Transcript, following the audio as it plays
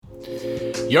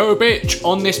Yo bitch!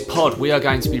 On this pod we are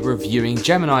going to be reviewing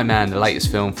Gemini Man, the latest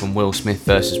film from Will Smith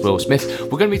versus Will Smith.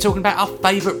 We're going to be talking about our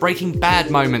favourite Breaking Bad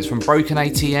moments, from broken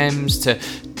ATMs to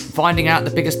finding out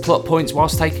the biggest plot points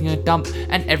whilst taking a dump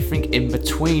and everything in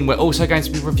between. We're also going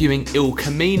to be reviewing El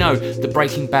Camino, the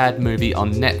Breaking Bad movie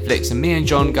on Netflix, and me and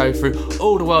John go through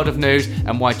all the world of news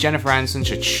and why Jennifer Aniston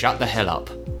should shut the hell up.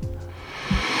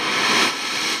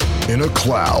 In a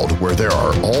cloud where there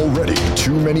are already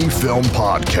too many film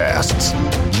podcasts,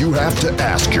 you have to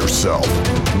ask yourself,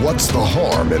 what's the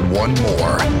harm in one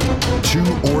more?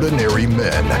 Two ordinary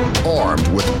men armed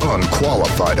with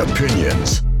unqualified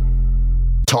opinions.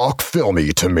 Talk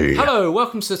filmy to me. Hello,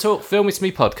 welcome to the Talk Filmy to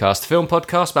Me podcast, a film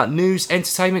podcast about news,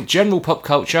 entertainment, general pop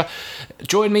culture.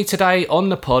 Join me today on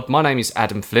the pod. My name is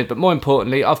Adam Flint, but more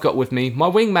importantly, I've got with me my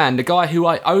wingman, the guy who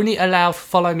I only allow to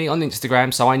follow me on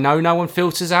Instagram, so I know no one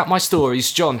filters out my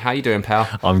stories. John, how you doing, pal?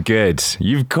 I'm good.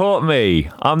 You've caught me.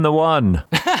 I'm the one.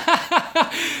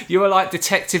 You were like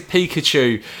Detective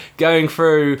Pikachu, going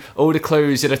through all the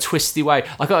clues in a twisty way.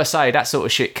 I gotta say, that sort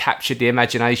of shit captured the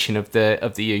imagination of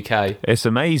the UK. It's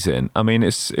amazing. I mean,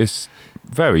 it's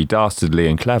very dastardly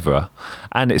and clever,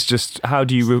 and it's just, how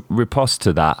do you riposte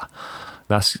to that?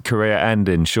 That's career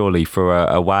ending, surely, for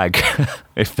a wag,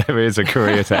 if there is a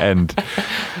career to end.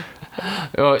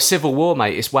 Oh, Civil War,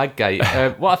 mate. It's Waggate.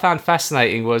 What I found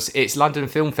fascinating was it's London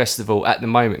Film Festival at the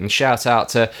moment, and shout out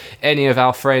to any of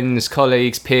our friends,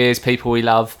 colleagues, peers, people we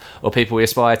love or people we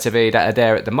aspire to be that are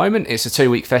there at the moment. It's a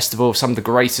 2-week festival of some of the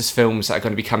greatest films that are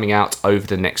going to be coming out over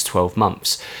the next 12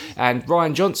 months. And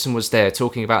Ryan Johnson was there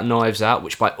talking about Knives Out,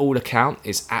 which by all account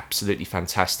is absolutely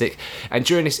fantastic. And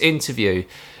during this interview,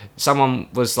 someone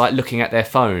was like looking at their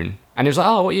phone, and he was like,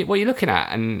 "Oh, what are you looking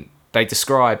at?" And they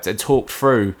described and talked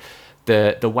through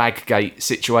the Waggate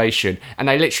situation, and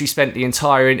they literally spent the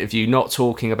entire interview not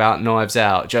talking about Knives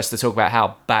Out, just to talk about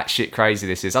how batshit crazy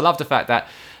this is. I love the fact that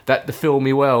the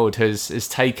filmy world has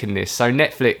taken this. So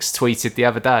Netflix tweeted the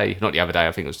other day, not the other day,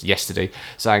 I think it was yesterday,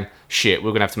 saying, "Shit, we're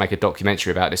going to have to make a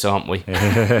documentary about this, aren't we?"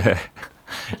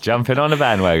 Jumping on a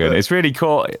bandwagon. It's really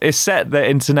cool. It's set the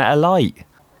internet alight.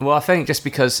 Well, I think just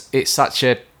because it's such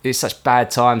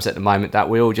bad times at the moment that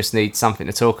we all just need something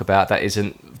to talk about that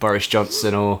isn't Boris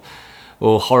Johnson or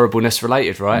horribleness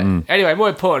related, right? Anyway, more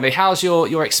importantly, how's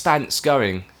your Expanse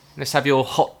going? Let's have your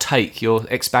hot take, your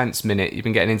Expanse minute. You've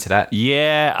been getting into that.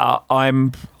 Yeah,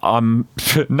 I'm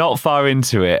not far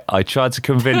into it. I tried to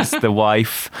convince the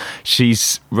wife. She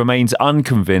remains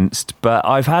unconvinced, but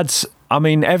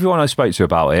everyone I spoke to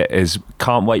about it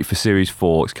can't wait for Series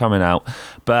 4. It's coming out,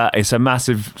 but it's a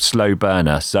massive slow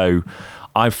burner. So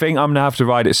I think I'm going to have to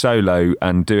ride it solo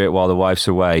and do it while the wife's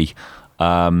away.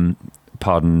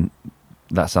 Pardon,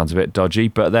 that sounds a bit dodgy,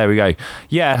 but there we go.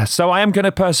 Yeah, so I am going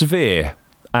to persevere,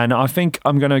 and I think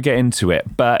I'm going to get into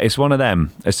it, but it's one of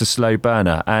them. It's a slow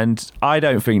burner, and I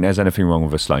don't think there's anything wrong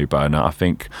with a slow burner. I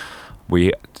think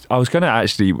I was going to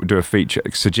actually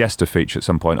suggest a feature at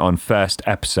some point on first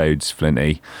episodes,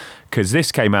 Flinty, because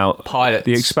this came out... Pilots.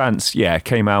 The Expanse,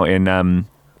 came out in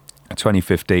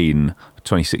 2015,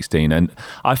 2016, and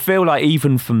I feel like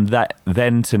even from that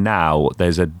then to now,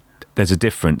 there's a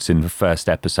difference in the first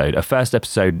episode. A first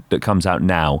episode that comes out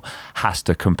now has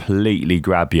to completely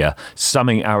grab you.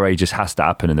 Something outrageous has to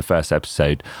happen in the first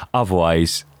episode.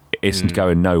 Otherwise, it's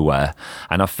going nowhere.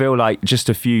 And I feel like just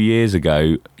a few years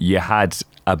ago, you had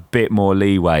a bit more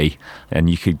leeway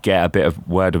and you could get a bit of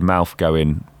word of mouth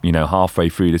going, halfway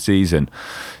through the season.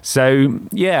 So,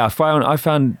 yeah, I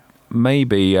found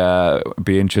maybe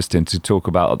be interesting to talk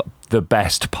about the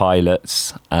best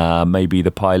pilots, maybe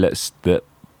the pilots that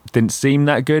didn't seem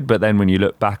that good, but then when you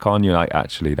look back on, you're like,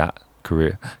 actually, that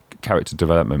character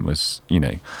development was,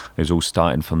 it was all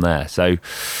starting from there. So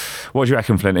what do you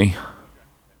reckon, Flinty?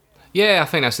 Yeah, I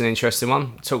think that's an interesting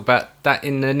one. Talk about that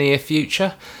in the near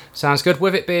future. Sounds good.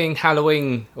 With it being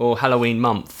Halloween or Halloween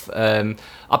month,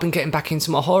 I've been getting back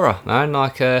into my horror, man.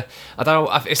 Like, I don't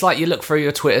know, it's like you look through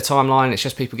your Twitter timeline, it's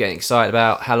just people getting excited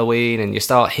about Halloween, and you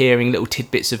start hearing little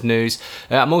tidbits of news.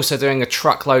 I'm also doing a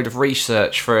truckload of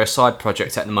research for a side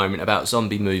project at the moment about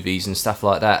zombie movies and stuff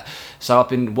like that. So I've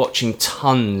been watching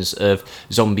tons of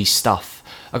zombie stuff.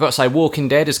 I've got to say, Walking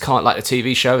Dead is kind of like the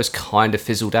TV show has kind of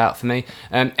fizzled out for me.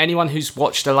 Anyone who's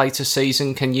watched the later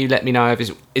season, can you let me know if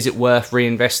is it worth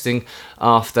reinvesting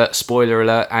after, spoiler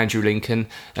alert, Andrew Lincoln?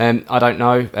 I don't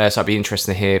know, so I'd be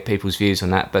interested to hear people's views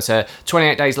on that. But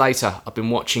 28 Days Later, I've been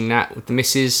watching that with the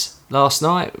missus last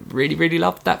night. Really, really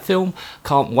loved that film.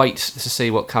 Can't wait to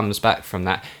see what comes back from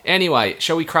that. Anyway,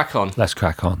 shall we crack on? Let's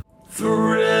crack on.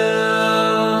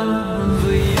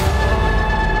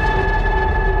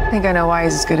 I think I know why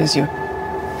he's as good as you.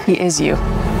 He is you.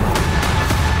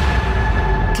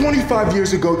 25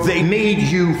 years ago, they made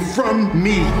you from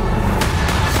me.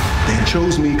 They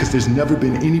chose me because there's never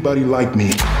been anybody like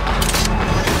me.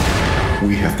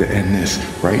 We have to end this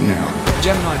right now.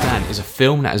 Gemini Man is a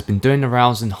film that has been doing the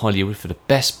rounds in Hollywood for the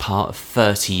best part of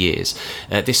 30 years.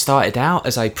 This started out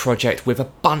as a project with a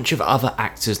bunch of other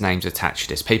actors' names attached to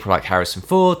this. People like Harrison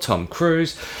Ford, Tom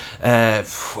Cruise,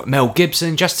 Mel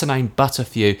Gibson, just to name but a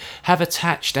few, have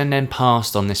attached and then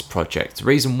passed on this project. The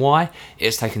reason why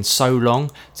it's taken so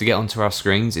long to get onto our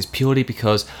screens is purely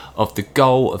because of the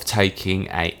goal of taking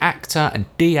an actor and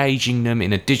de-aging them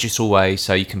in a digital way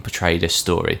so you can portray this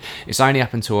story. It's only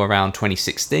up until around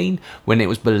 2016 when it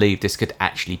was believed this could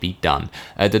actually be done.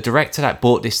 The director that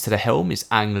brought this to the helm is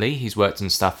Ang Lee. He's worked on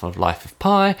stuff on Life of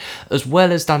Pi, as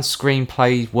well as done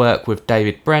screenplay work with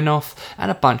David Brenoff and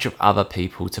a bunch of other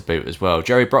people to boot as well.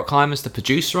 Jerry Bruckheimer's the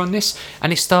producer on this,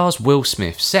 and it stars Will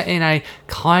Smith, set in a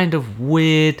kind of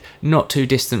weird, not too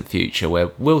distant future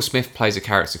where Will Smith plays a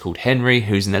character called Henry,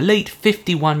 who's an elite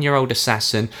 51-year-old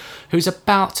assassin who's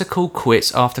about to call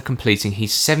quits after completing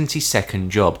his 72nd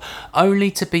job,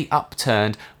 only to be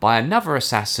upturned by another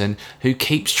assassin who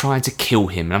keeps trying to kill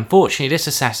him. And unfortunately, this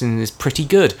assassin is pretty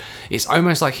good. It's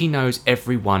almost like he knows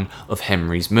every one of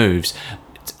Henry's moves.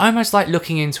 It's almost like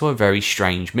looking into a very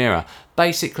strange mirror.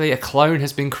 Basically, a clone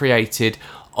has been created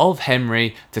of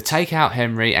Henry to take out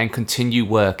Henry and continue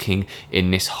working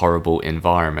in this horrible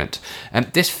environment. And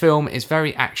this film is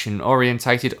very action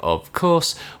orientated, of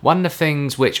course. One of the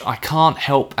things which I can't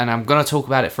help, and I'm going to talk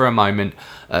about it for a moment,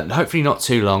 hopefully not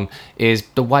too long, is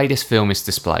the way this film is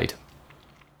displayed.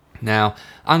 Now,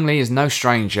 Ang Lee is no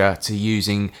stranger to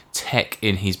using tech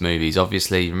in his movies.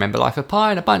 Obviously, remember Life of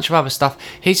Pi and a bunch of other stuff.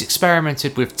 He's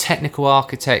experimented with technical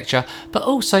architecture, but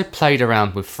also played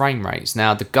around with frame rates.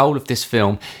 Now, the goal of this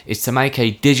film is to make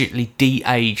a digitally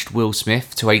de-aged Will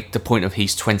Smith to the point of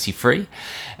he's 23,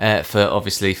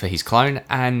 for his clone,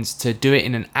 and to do it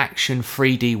in an action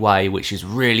 3D way, which is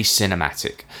really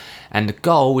cinematic. And the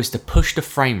goal is to push the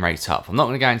frame rate up. I'm not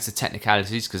going to go into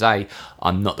technicalities because A,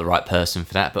 I'm not the right person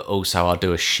for that, but also I'll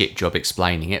do a shit job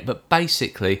explaining it. But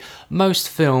basically, most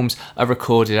films are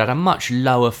recorded at a much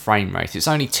lower frame rate. It's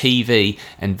only TV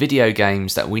and video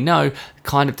games that we know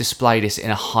kind of display this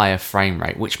in a higher frame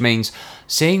rate, which means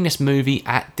seeing this movie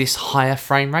at this higher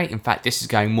frame rate, in fact this is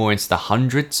going more into the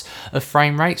hundreds of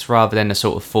frame rates rather than the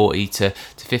sort of 40 to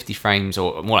 50 frames,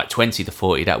 or more like 20 to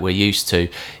 40 that we're used to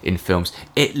in films.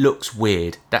 It looks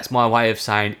weird. That's my way of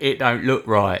saying it don't look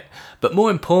right. But more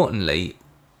importantly,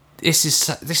 this is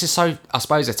so, I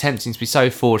suppose, attempting to be so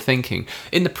forward-thinking.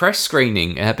 In the press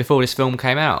screening before this film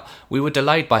came out, we were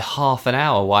delayed by half an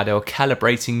hour while they were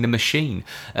calibrating the machine,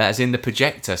 as in the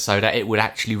projector, so that it would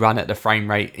actually run at the frame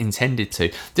rate intended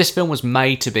to. This film was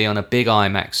made to be on a big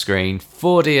IMAX screen,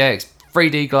 4DX,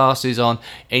 3D glasses on,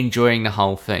 enjoying the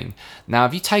whole thing. Now,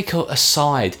 if you take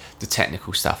aside the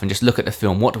technical stuff and just look at the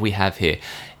film, what do we have here?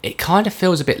 It kind of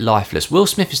feels a bit lifeless. Will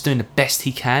Smith is doing the best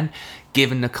he can,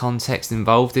 given the context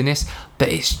involved in this, but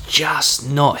it's just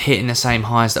not hitting the same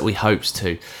highs that we hoped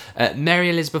to. Mary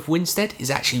Elizabeth Winstead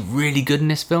is actually really good in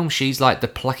this film. She's like the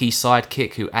plucky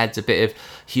sidekick who adds a bit of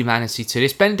humanity to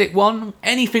this. Benedict Wong,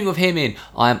 anything with him in,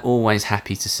 I am always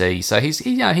happy to see. So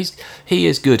he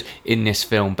is good in this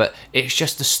film, but it's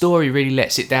just the story really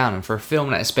lets it down. And for a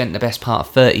film that has spent the best part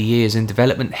of 30 years in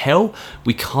development hell,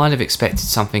 we kind of expected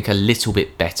something a little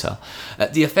bit better.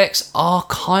 The effects are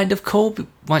kind of cool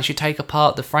once you take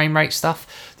apart the frame rate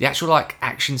stuff. The actual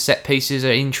action set pieces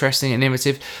are interesting and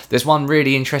innovative. There's one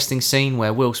really interesting scene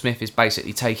where Will Smith is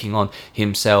basically taking on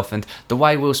himself, and the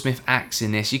way Will Smith acts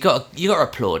in this, you got to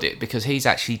applaud it, because he's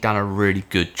actually done a really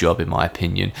good job in my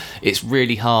opinion. It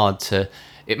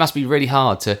must be really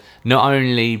hard to not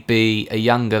only be a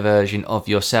younger version of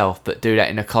yourself, but do that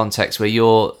in a context where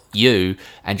you're you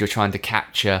and you're trying to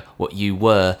capture what you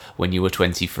were when you were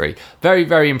 23. Very,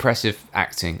 very impressive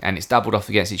acting, and it's doubled off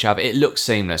against each other. It looks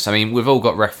seamless. I mean, we've all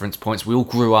got reference points. We all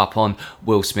grew up on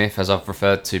Will Smith, as I've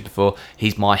referred to before.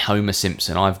 He's my Homer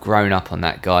Simpson. I've grown up on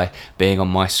that guy being on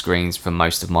my screens for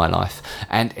most of my life,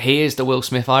 and he is the Will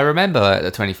Smith I remember at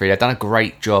the 23. They've done a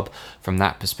great job from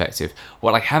that perspective.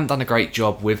 What I haven't done a great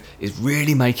job with is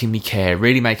really making me care,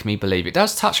 really making me believe. It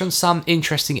does touch on some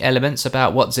interesting elements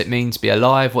about what does it mean to be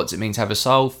alive, what does it mean to have a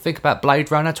soul. Think about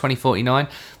Blade Runner 2049.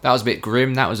 That was a bit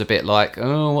grim. That was a bit like,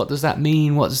 oh, what does that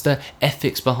mean? What's the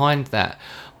ethics behind that?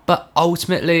 But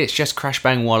ultimately, it's just crash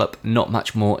bang wallop, not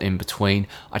much more in between.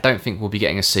 I don't think we'll be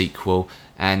getting a sequel,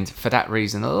 and for that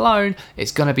reason alone,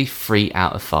 it's going to be 3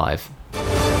 out of 5.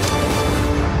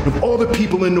 Of all the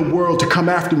people in the world to come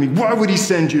after me, why would he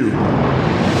send you?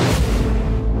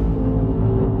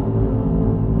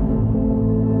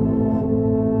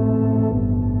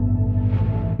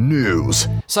 news.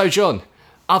 So, John,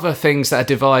 other things that are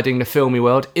dividing the filmy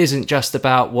world isn't just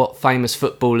about what famous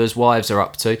footballers' wives are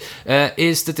up to,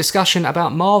 is the discussion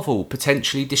about Marvel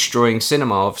potentially destroying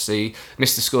cinema. Obviously,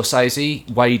 Mr. Scorsese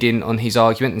weighed in on his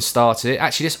argument and started it.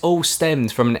 Actually, this all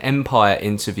stemmed from an Empire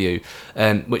interview,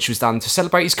 which was done to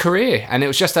celebrate his career. And it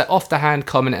was just an off-the-hand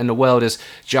comment, and the world has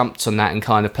jumped on that and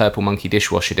kind of purple monkey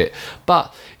dishwashed it.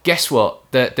 But guess what?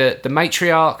 The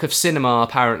matriarch of cinema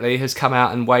apparently has come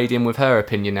out and weighed in with her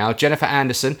opinion now. Jennifer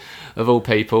Anderson, of all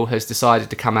people, has decided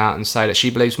to come out and say that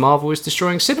she believes Marvel is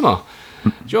destroying cinema.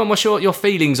 John, what's your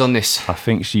feelings on this? I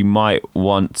think she might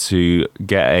want to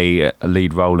get a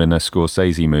lead role in a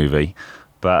Scorsese movie.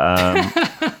 But,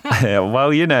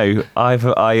 well, you know,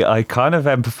 I kind of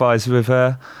empathise with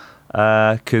her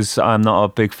because I'm not a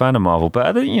big fan of Marvel.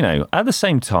 But, at the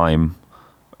same time,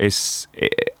 is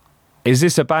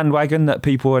this a bandwagon that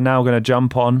people are now going to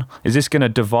jump on? Is this going to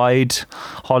divide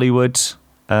Hollywood?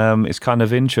 It's kind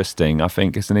of interesting. I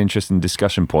think it's an interesting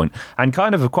discussion point and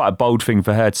kind of quite a bold thing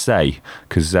for her to say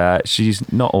because she's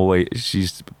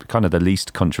kind of the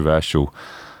least controversial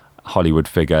Hollywood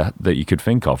figure that you could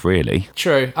think of, really.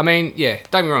 True. I mean, yeah,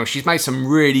 don't get me wrong, she's made some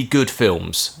really good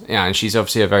films, and she's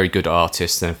obviously a very good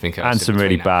artist, and I think and some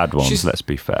really bad ones, let's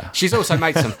be fair. She's also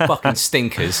made some fucking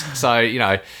stinkers, so you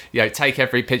know, take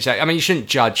every pitch. I mean, you shouldn't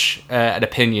judge an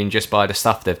opinion just by the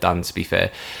stuff they've done, to be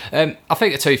fair. I think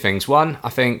there are two things. One,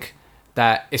 I think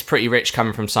that it's pretty rich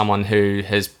coming from someone who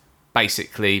has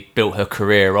basically built her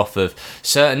career off of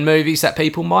certain movies that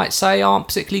people might say aren't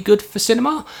particularly good for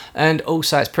cinema, and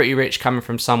also it's pretty rich coming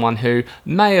from someone who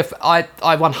may have, I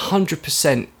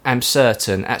 100% am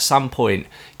certain at some point,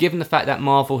 given the fact that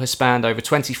Marvel has spanned over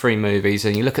 23 movies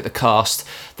and you look at the cast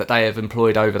that they have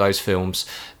employed over those films,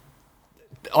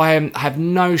 I have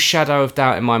no shadow of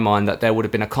doubt in my mind that there would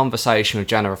have been a conversation with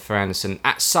Jennifer Aniston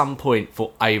at some point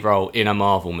for a role in a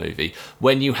Marvel movie.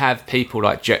 When you have people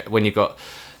like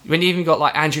when you even got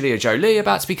like Angelina Jolie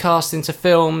about to be cast into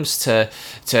films, to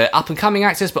up and coming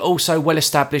actors, but also well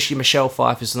established, your Michelle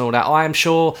Pfeiffers and all that. I am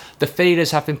sure the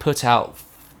feelers have been put out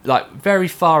like very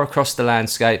far across the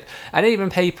landscape, and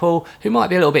even people who might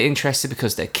be a little bit interested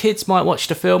because their kids might watch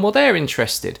the film or they're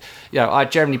interested. I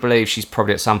generally believe she's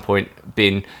probably at some point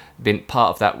been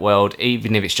part of that world,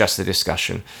 even if it's just a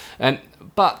discussion.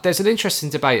 But there's an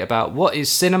interesting debate about what is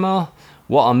cinema,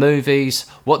 what are movies,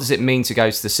 what does it mean to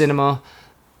go to the cinema.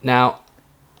 Now,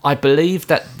 I believe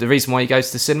that the reason why you go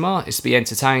to the cinema is to be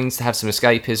entertained, to have some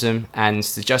escapism, and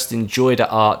to just enjoy the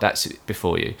art that's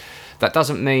before you. That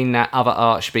doesn't mean that other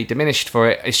art should be diminished for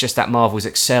it. It's just that Marvel's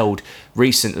excelled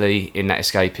recently in that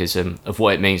escapism of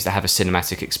what it means to have a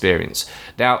cinematic experience.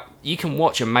 Now, you can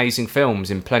watch amazing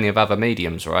films in plenty of other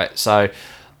mediums, right? So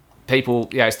people,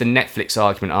 it's the Netflix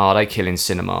argument, are they killing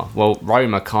cinema? Well,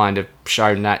 Roma kind of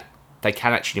shown that they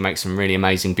can actually make some really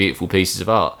amazing, beautiful pieces of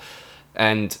art.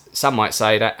 And some might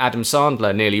say that Adam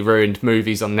Sandler nearly ruined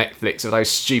movies on Netflix of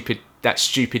that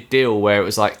stupid deal where it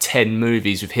was like 10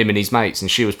 movies with him and his mates, and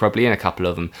she was probably in a couple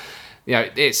of them.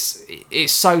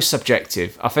 It's so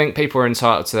subjective. I think people are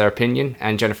entitled to their opinion,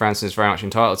 and Jennifer Aniston is very much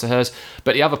entitled to hers.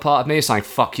 But the other part of me is saying,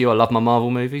 "Fuck you! I love my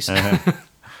Marvel movies."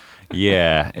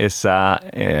 Yeah, it's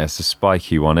a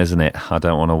spiky one, isn't it? I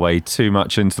don't want to wade too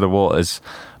much into the waters.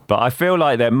 But I feel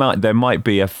like there might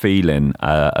be a feeling,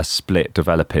 a split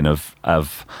developing of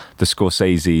the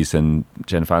Scorseses and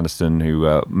Jennifer Aniston,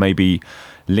 who maybe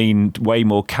lean way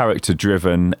more character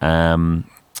driven, and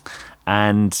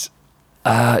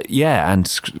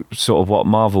sort of what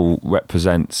Marvel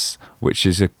represents, which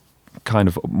is a kind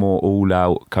of more all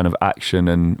out kind of action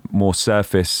and more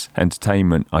surface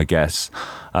entertainment, I guess.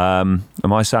 Am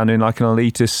I sounding like an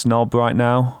elitist snob right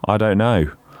now? I don't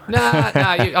know.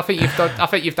 I think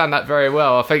you've done that very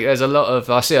well. I think there's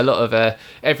I see a lot of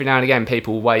every now and again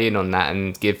people weigh in on that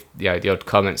and give the odd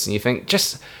comments, and you think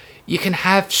you can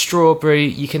have strawberry,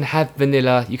 you can have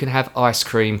vanilla, you can have ice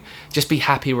cream. Just be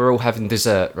happy we're all having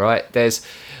dessert, right?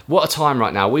 What a time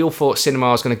right now. We all thought cinema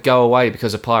was going to go away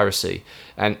because of piracy,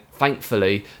 and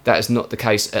thankfully that is not the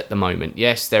case at the moment.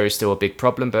 Yes, there is still a big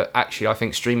problem, but actually I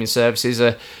think streaming services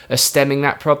are stemming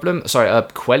that problem.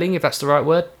 Quelling, if that's the right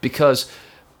word, because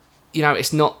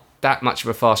it's not that much of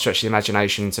a far stretch of the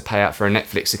imagination to pay out for a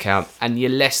Netflix account, and you're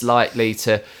less likely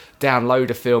to download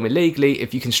a film illegally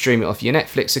if you can stream it off your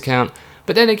Netflix account.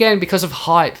 But then again, because of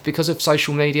hype, because of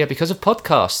social media, because of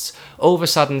podcasts, all of a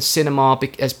sudden cinema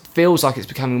feels like it's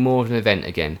becoming more of an event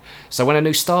again. So when a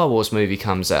new Star Wars movie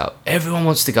comes out, everyone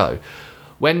wants to go.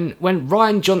 When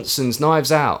Rian Johnson's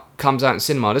Knives Out comes out in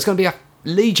cinema, there's going to be a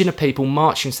legion of people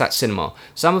marching to that cinema.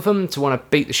 Some of them to want to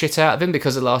beat the shit out of him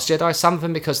because of Last Jedi, some of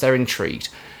them because they're intrigued.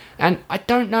 And I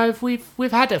don't know if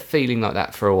we've had a feeling like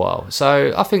that for a while.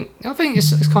 So I think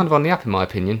it's kind of on the up, in my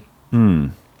opinion.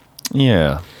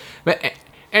 Yeah. But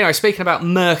anyway, speaking about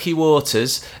murky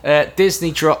waters,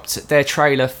 Disney dropped their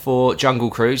trailer for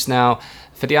Jungle Cruise. Now,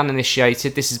 for the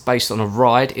uninitiated, this is based on a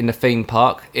ride in the theme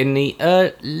park in the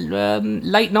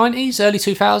late 90s, early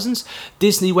 2000s.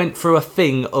 Disney went through a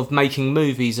thing of making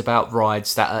movies about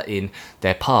rides that are in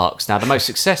their parks. Now, the most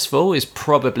successful is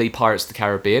probably Pirates of the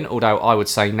Caribbean, although I would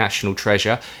say National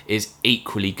Treasure is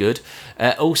equally good.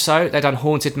 Also, they've done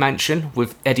Haunted Mansion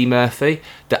with Eddie Murphy,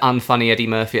 the unfunny Eddie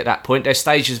Murphy at that point. There's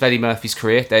stages of Eddie Murphy's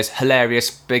career. There's hilarious,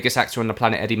 biggest actor on the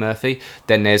planet, Eddie Murphy.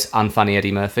 Then there's unfunny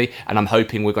Eddie Murphy. And I'm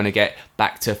hoping we're going to get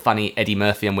back to funny Eddie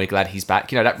Murphy, and we're glad he's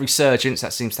back. You know, that resurgence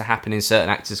that seems to happen in certain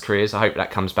actors' careers. I hope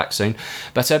that comes back soon.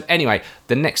 But anyway,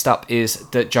 the next up is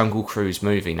the Jungle Cruise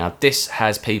movie. Now, this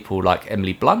has people like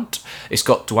Emily Blunt. It's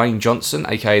got Dwayne Johnson,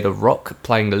 aka The Rock,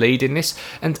 playing the lead in this.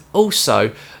 And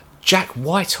also, Jack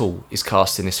Whitehall is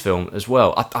cast in this film as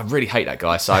well. I really hate that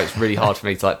guy, so it's really hard for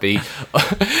me to be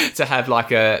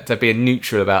to be a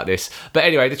neutral about this. But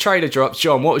anyway, the trailer drops.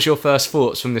 John, what was your first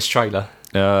thoughts from this trailer?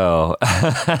 Oh,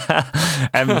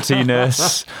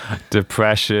 emptiness,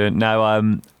 depression.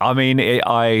 No, I mean, it's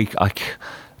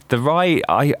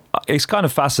kind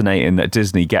of fascinating that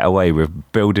Disney get away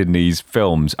with building these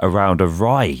films around a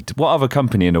ride. What other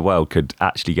company in the world could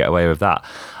actually get away with that?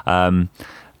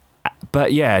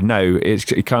 But yeah, no,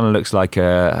 it kind of looks like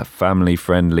a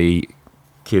family-friendly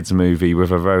kids movie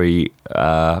with a very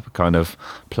kind of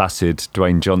placid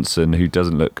Dwayne Johnson who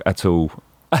doesn't look at all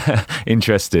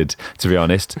interested, to be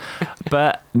honest.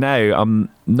 But no, I'm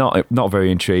not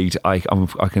very intrigued. I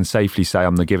can safely say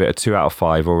I'm going to give it a 2 out of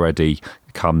 5 already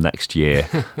come next year.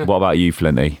 What about you,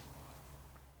 Flinty?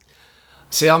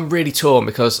 See, I'm really torn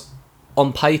because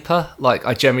on paper,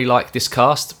 I generally like this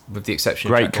cast, with the exception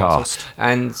of Great Jack cast.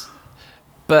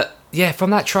 But yeah, from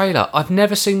that trailer, I've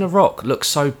never seen The Rock look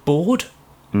so bored.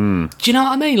 Do you know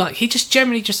what I mean? He just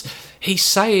generally he's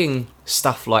saying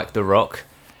stuff like The Rock,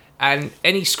 and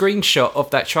any screenshot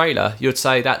of that trailer, you'd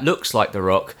say that looks like The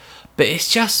Rock, but it's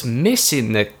just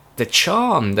missing the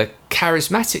charm, the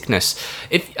charismaticness.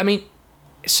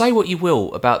 Say what you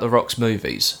will about The Rock's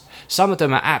movies. Some of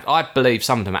them are, I believe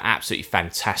some of them are absolutely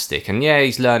fantastic. And yeah,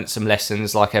 he's learnt some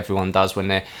lessons like everyone does when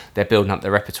they're building up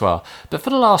their repertoire. But for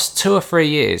the last 2 or 3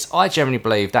 years, I generally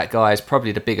believe that guy is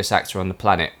probably the biggest actor on the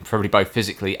planet, probably both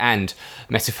physically and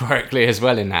metaphorically as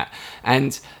well in that.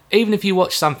 And even if you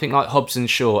watch something like Hobbs and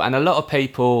Shaw, and a lot of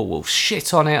people will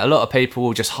shit on it, a lot of people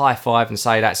will just high five and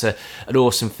say that's an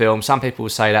awesome film. Some people will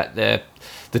say that the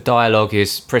dialogue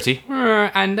is pretty,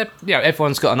 and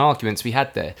everyone's got an argument to be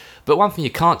had there. But one thing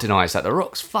you can't deny is that The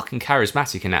Rock's fucking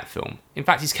charismatic in that film. In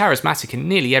fact, he's charismatic in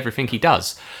nearly everything he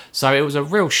does. So it was a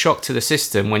real shock to the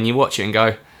system when you watch it and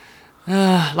go,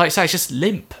 like I say, it's just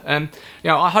limp.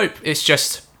 I hope it's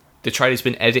just the trailer's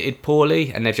been edited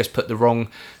poorly and they've just put the wrong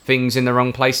things in the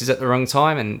wrong places at the wrong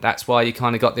time, and that's why you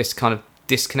kind of got this kind of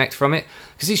disconnect from it.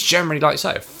 Because he's generally, like I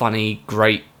say, a funny,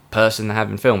 great person to have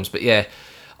in films. But yeah,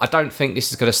 I don't think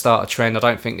this is going to start a trend. I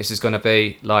don't think this is going to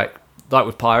be like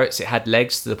with Pirates. It had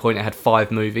legs to the point it had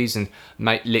 5 movies and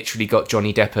literally got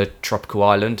Johnny Depp a Tropical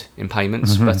Island in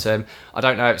payments. But I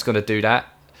don't know if it's going to do that.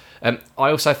 I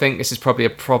also think this is probably a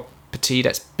property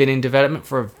that's been in development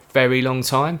for a very long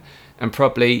time, and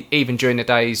probably even during the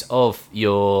days of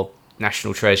your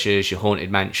National Treasures, your Haunted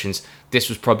Mansions, this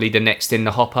was probably the next in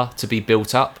the hopper to be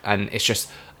built up, and it's just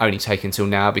only taken till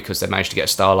now because they managed to get a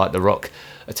star like The Rock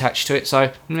attached to it.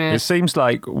 So it seems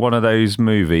like one of those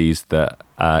movies that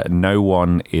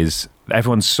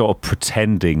everyone's sort of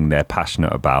pretending they're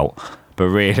passionate about, but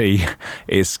really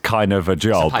it's kind of a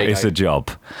job. It's a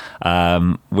job,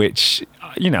 which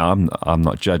I'm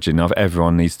not judging of.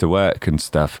 Everyone needs to work and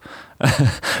stuff.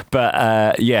 But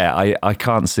I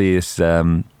can't see this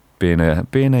being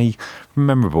a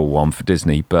memorable one for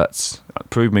Disney, but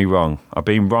prove me wrong. I've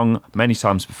been wrong many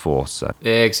times before. So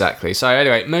yeah, exactly. So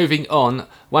anyway, moving on,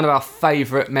 one of our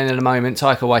favourite men at the moment,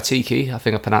 Taika Waititi, I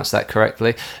think I pronounced that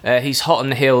correctly. He's hot on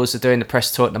the heels of doing the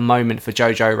press tour at the moment for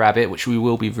Jojo Rabbit, which we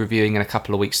will be reviewing in a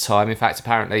couple of weeks' time. In fact,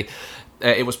 apparently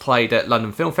it was played at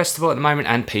London Film Festival at the moment,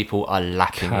 and people are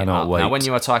lapping it up. Wait. Now, when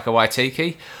you are Taika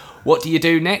Waititi, what do you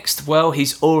do next? Well,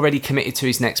 he's already committed to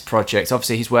his next project.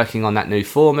 Obviously, he's working on that new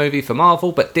Thor movie for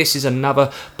Marvel, but this is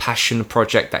another passion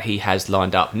project that he has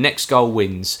lined up. Next Goal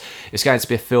Wins. It's going to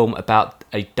be a film about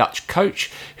a Dutch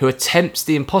coach who attempts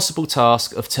the impossible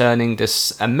task of turning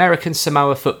this American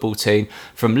Samoa football team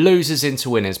from losers into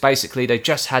winners. Basically, they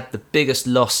just had the biggest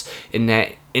loss in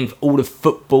all of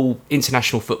football,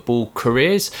 international football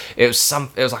careers. It was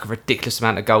like a ridiculous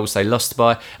amount of goals they lost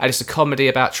by, and it's a comedy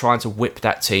about trying to whip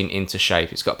that team into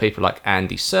shape. It's got people like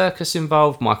Andy Serkis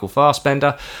involved, Michael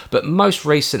Fassbender, but most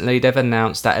recently they've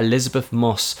announced that Elizabeth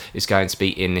Moss is going to be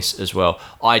in this as well.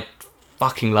 I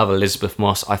fucking love Elizabeth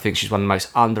Moss. I think she's one of the most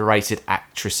underrated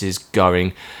actresses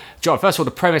going. John, first of all,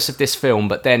 the premise of this film,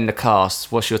 but then the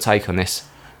cast. What's your take on this?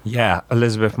 Yeah,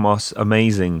 Elizabeth Moss,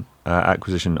 amazing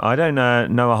acquisition. I don't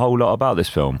know a whole lot about this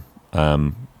film.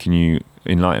 Can you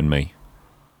enlighten me?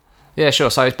 Yeah,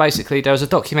 sure. So it's basically, there was a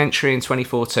documentary in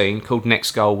 2014 called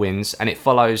Next Goal Wins, and it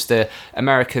follows the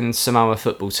American Samoa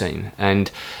football team. And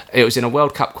it was in a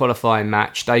World Cup qualifying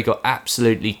match. They got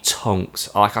absolutely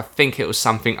tonked. Like, I think it was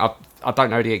something, I don't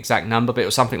know the exact number, but it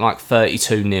was something like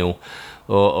 32-0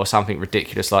 or something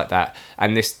ridiculous like that.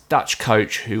 And this Dutch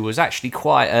coach, who was actually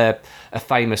quite a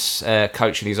famous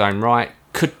coach in his own right,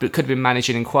 could have been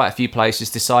managing in quite a few places,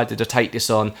 decided to take this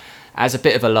on as a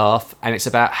bit of a laugh. And it's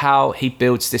about how he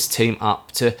builds this team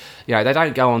up to, they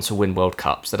don't go on to win World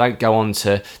Cups, they don't go on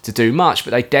to do much,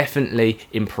 but they definitely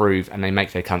improve and they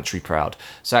make their country proud.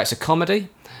 So it's a comedy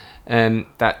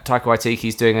that Taika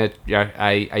Waititi's doing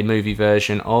a movie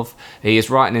version of. He is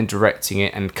writing and directing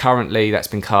it, and currently that's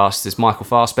been cast as Michael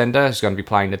Fassbender, who's going to be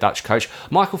playing the Dutch coach.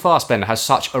 Michael Fassbender has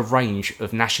such a range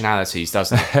of nationalities,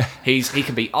 doesn't he? He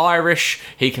can be Irish,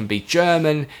 he can be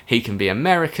German, he can be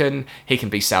American, he can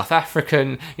be South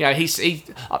African.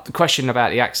 The question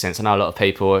about the accents, I know a lot of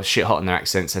people are shit hot on their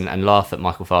accents and laugh at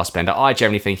Michael Fassbender. I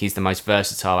generally think he's the most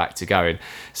versatile actor going.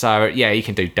 So yeah, he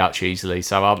can do Dutch easily.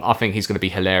 So I think he's going to be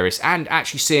hilarious. And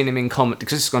actually seeing him in comedy,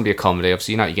 because it's going to be a comedy,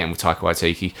 obviously, you're getting with Taika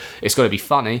Waititi, it's going to be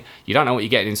funny. You don't know what you're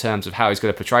getting in terms of how he's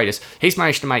going to portray this. He's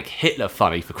managed to make Hitler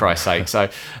funny, for Christ's sake. So,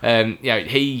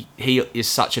 he is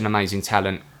such an amazing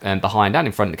talent behind and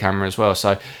in front of the camera as well.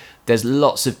 So there's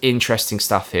lots of interesting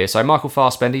stuff here. So Michael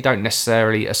Fassbender, you don't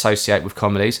necessarily associate with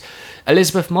comedies.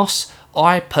 Elizabeth Moss,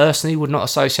 I personally would not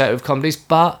associate with comedies,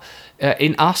 but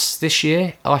in Us this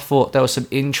year, I thought there was some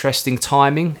interesting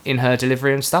timing in her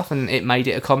delivery and stuff, and it made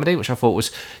it a comedy, which I thought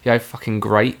was, fucking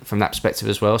great from that perspective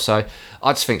as well. So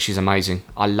I just think she's amazing.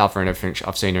 I love her in everything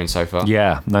I've seen her in so far.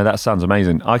 Yeah, no, that sounds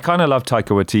amazing. I kind of love Taika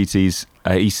Waititi's.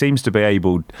 He seems to be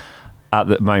able, at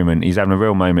the moment, he's having a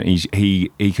real moment. He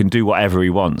can do whatever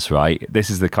he wants, right? This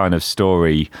is the kind of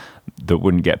story that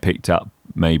wouldn't get picked up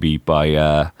maybe by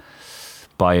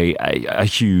a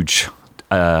huge.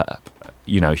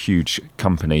 Huge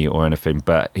company or anything,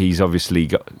 but he's obviously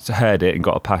heard it and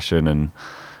got a passion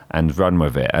and run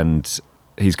with it, and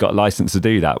he's got a license to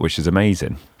do that, which is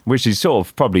amazing, which he's sort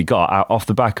of probably got off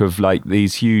the back of like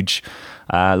these huge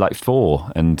like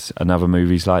Thor and other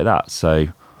movies like that. So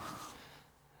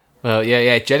well,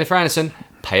 Jennifer Aniston,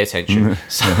 pay attention.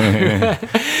 So,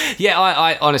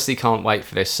 I honestly can't wait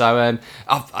for this. So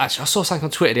I saw something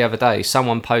on Twitter the other day.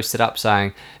 Someone posted up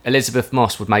saying Elizabeth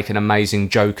Moss would make an amazing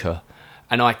Joker.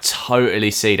 And I totally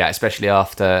see that, especially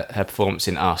after her performance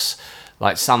in Us.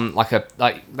 They kind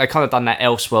of done that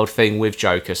Elseworld thing with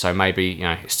Joker, so maybe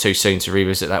it's too soon to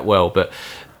revisit that well. But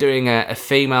doing a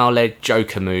female-led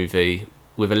Joker movie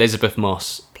with Elizabeth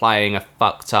Moss playing a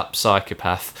fucked up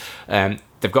psychopath,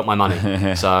 they've got my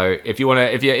money. So if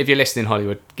you're listening,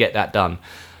 Hollywood, get that done.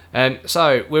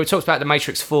 So we talked about The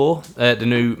Matrix 4, the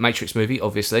new Matrix movie,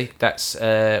 obviously. That's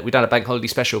we done a bank holiday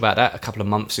special about that a couple of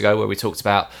months ago, where we talked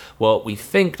about what we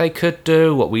think they could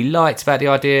do, what we liked about the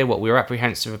idea, what we were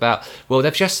apprehensive about. Well,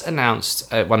 they've just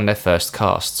announced one of their first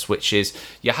casts, which is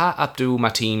Yahya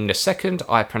Abdul-Mateen II.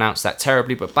 I pronounced that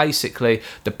terribly, but basically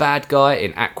the bad guy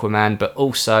in Aquaman, but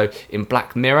also in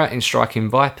Black Mirror in Striking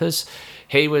Vipers.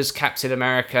 He was Captain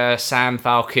America, Sam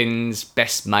Falcon's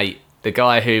best mate, the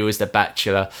guy who was the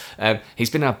Bachelor.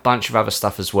 He's been in a bunch of other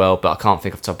stuff as well, but I can't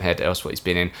think off the top of my head else what he's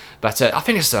been in. But I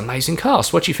think it's an amazing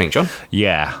cast. What do you think, John?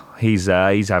 Yeah, he's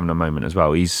having a moment as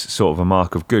well. He's sort of a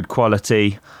mark of good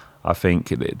quality. I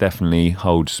think it definitely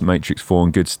holds Matrix 4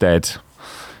 in good stead.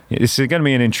 It's going to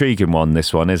be an intriguing one,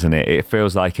 this one, isn't it? It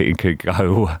feels like it could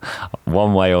go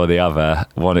one way or the other,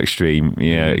 one extreme.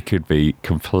 It could be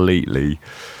completely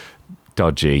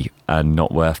dodgy and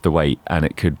not worth the wait, and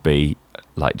it could be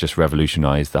like just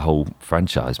revolutionise the whole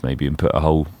franchise maybe and put a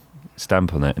whole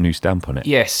stamp on it, a new stamp on it.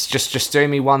 Yes, just do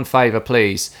me one favour,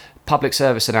 please. Public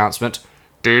service announcement.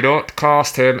 Do not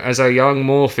cast him as a young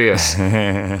Morpheus.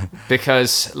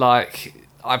 Because,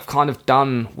 I've kind of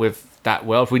done with that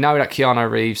world. We know that Keanu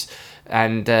Reeves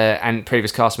and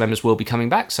previous cast members will be coming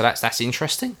back, so that's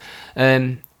interesting.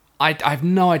 I have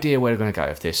no idea where they're going to go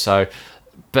with this. So,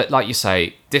 but like you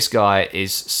say, this guy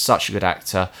is such a good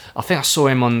actor. I think I saw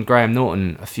him on Graham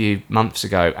Norton a few months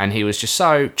ago, and he was just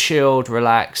so chilled,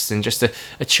 relaxed, and just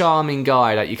a charming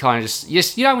guy that you kind of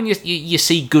just you know, when you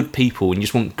see good people and you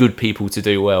just want good people to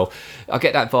do well. I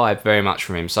get that vibe very much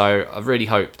from him. So I really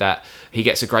hope that he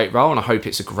gets a great role, and I hope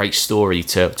it's a great story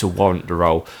to warrant the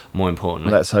role, more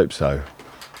importantly. Let's hope so.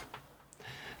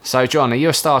 So, John, are you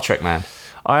a Star Trek man?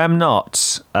 I am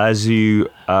not, as you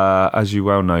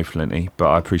well know, Flinty, but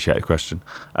I appreciate the question.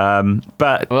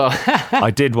 But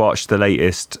I did watch the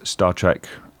latest Star Trek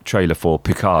trailer for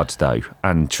Picard, though,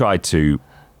 and tried to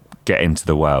get into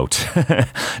the world.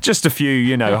 Just a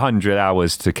few, 100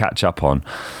 hours to catch up on.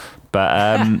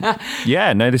 But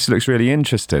this looks really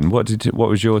interesting. What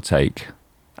was your take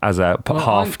as a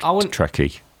half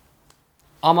Trekkie?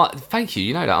 Thank you.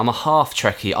 You know that I'm a half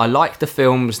Trekkie. I like the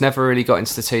films. Never really got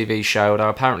into the TV show, although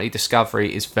apparently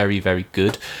Discovery is very, very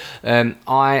good.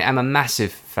 I am a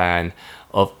massive fan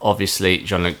of, obviously,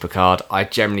 Jean-Luc Picard. I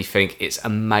generally think it's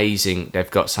amazing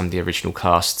they've got some of the original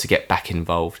cast to get back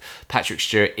involved. Patrick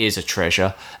Stewart is a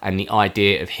treasure, and the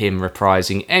idea of him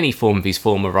reprising any form of his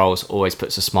former roles always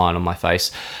puts a smile on my face.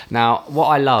 Now, what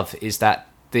I love is that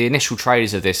the initial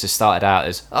trailers of this have started out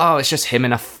as, it's just him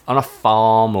on a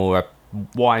farm or a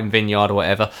wine vineyard or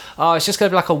whatever. It's just going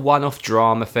to be like a one-off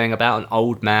drama thing about an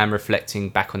old man reflecting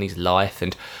back on his life,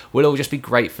 and we'll all just be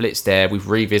grateful it's there. We've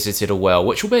revisited a well,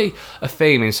 which will be a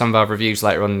theme in some of our reviews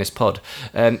later on in this pod.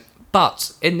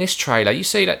 But in this trailer, you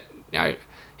see that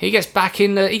he gets back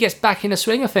in the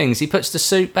swing of things. He puts the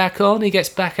suit back on. He gets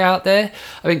back out there.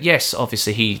 I mean, yes,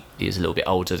 obviously he is a little bit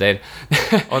older then.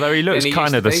 Although he looks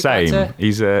kind of the same. But,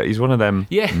 he's one of them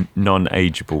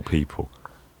non-ageable people.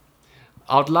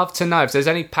 I'd love to know if there's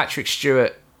any Patrick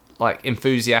Stewart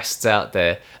enthusiasts out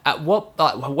there.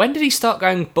 When did he start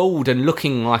going bald and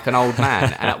looking like an old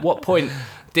man? And at what point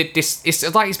did this?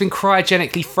 It's like he's been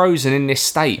cryogenically frozen in this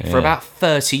state for about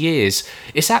 30 years.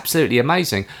 It's absolutely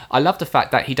amazing. I love the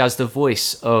fact that he does the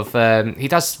voice of he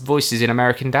does voices in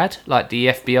American Dad, like the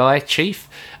FBI chief.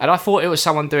 And I thought it was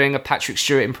someone doing a Patrick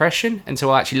Stewart impression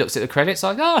until I actually looked at the credits.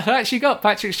 I actually got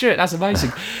Patrick Stewart. That's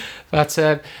amazing. But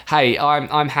hey,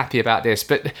 I'm happy about this.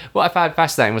 But what I found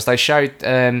fascinating was they showed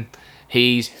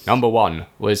he's number one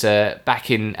was back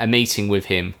in a meeting with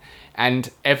him, and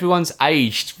everyone's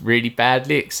aged really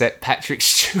badly except Patrick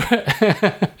Stewart,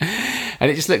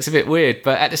 and it just looks a bit weird.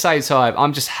 But at the same time,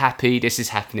 I'm just happy this is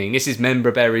happening. This is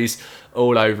member berries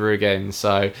all over again.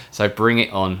 So bring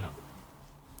it on.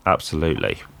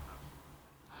 Absolutely.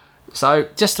 So,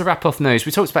 just to wrap off news,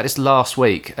 we talked about this last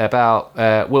week about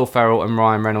Will Ferrell and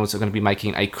Ryan Reynolds are going to be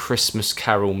making a Christmas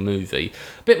Carol movie.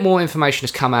 A bit more information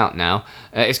has come out now.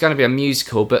 It's going to be a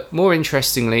musical, but more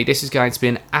interestingly, this is going to be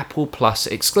an Apple Plus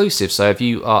exclusive. So, if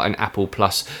you are an Apple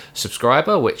Plus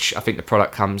subscriber, which I think the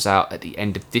product comes out at the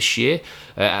end of this year,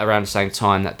 around the same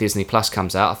time that Disney Plus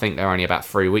comes out, I think they're only about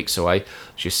 3 weeks away,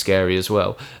 which is scary as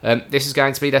well. This is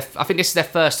going to be I think this is their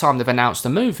first time they've announced a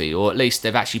movie, or at least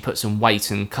they've actually put some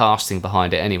weight and casting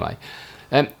behind it anyway.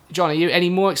 John, are you any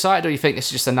more excited, or do you think this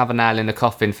is just another nail in the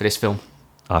coffin for this film?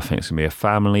 I think it's going to be a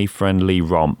family-friendly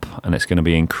romp, and it's going to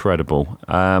be incredible.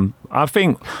 I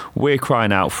think we're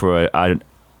crying out for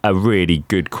a really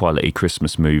good quality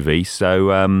Christmas movie,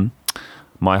 so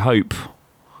my hope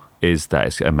is that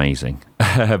it's amazing.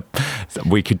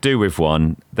 We could do with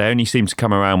one. They only seem to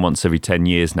come around once every 10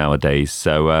 years nowadays,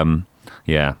 so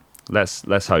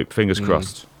let's hope. Fingers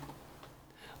crossed.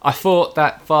 I thought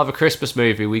that Father Christmas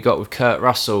movie we got with Kurt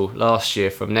Russell last year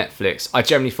from Netflix, I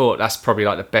generally thought that's probably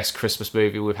the best Christmas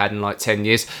movie we've had in 10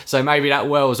 years. So maybe that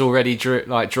well's already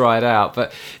dried out.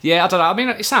 But yeah, I don't know. I mean,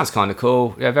 it sounds kind of cool.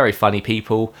 They're very funny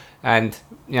people, and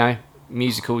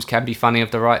musicals can be funny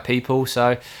of the right people.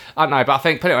 So I don't know, but I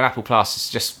think put it on Apple Plus. It's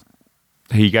just.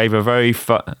 He gave a very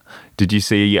Did you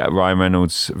see Ryan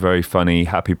Reynolds' very funny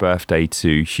happy birthday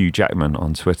to Hugh Jackman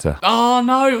on Twitter? Oh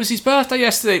no, it was his birthday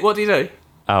yesterday. What did he do?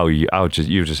 Oh, you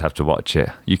just have to watch it.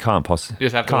 You can't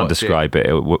describe it.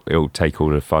 It'll take all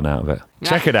the fun out of it.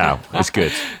 Check it out. It's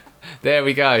good. There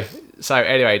we go. So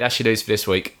anyway, that's your news for this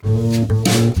week.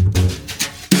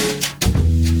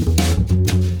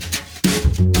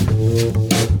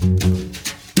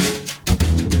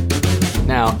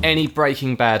 Now, any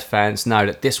Breaking Bad fans know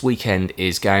that this weekend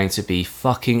is going to be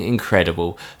fucking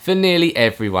incredible for nearly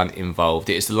everyone involved.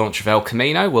 It is the launch of El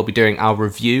Camino. We'll be doing our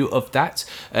review of that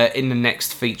in the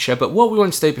next feature. But what we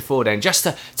want to do before then, just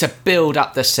to build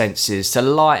up the senses, to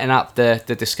lighten up the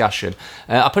discussion,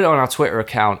 I put it on our Twitter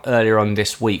account earlier on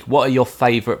this week. What are your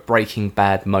favourite Breaking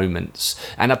Bad moments?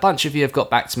 And a bunch of you have got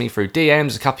back to me through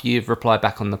DMs. A couple of you have replied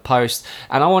back on the post.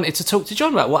 And I wanted to talk to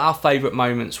John about what our favourite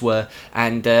moments were.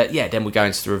 And then we go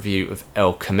into the review of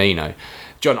El Camino.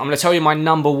 John, I'm going to tell you my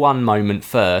number one moment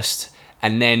first,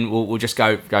 and then we'll just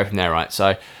go from there, right?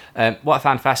 So what I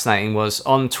found fascinating was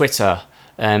on Twitter,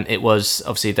 it was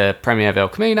obviously the premiere of El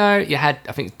Camino. You had,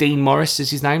 I think, Dean Morris is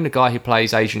his name, the guy who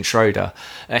plays Agent Schroeder.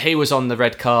 He was on the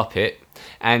red carpet,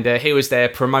 and he was there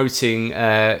promoting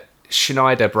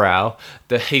Schneiderbrow.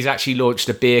 He's actually launched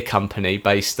a beer company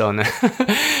based on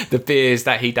the beers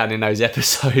that he done in those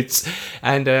episodes.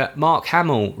 And Mark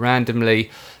Hamill randomly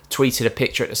tweeted a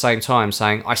picture at the same time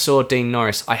saying, I saw Dean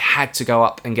Norris, I had to go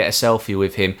up and get a selfie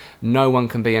with him. No one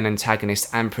can be an antagonist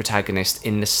and protagonist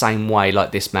in the same way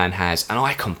like this man has. And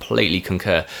I completely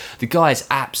concur. The guy is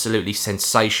absolutely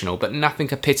sensational, but nothing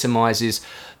epitomises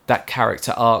that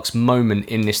character arc's moment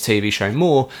in this TV show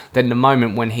more than the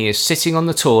moment when he is sitting on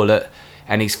the toilet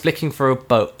and he's flicking through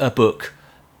a book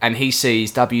and he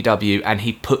sees WW and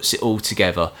he puts it all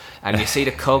together, and you see the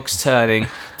cogs turning,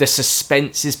 the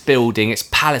suspense is building, it's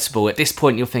palatable. At this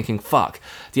point you're thinking, fuck,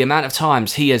 the amount of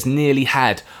times he has nearly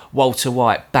had Walter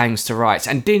White bangs to rights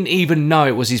and didn't even know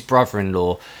it was his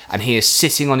brother-in-law, and he is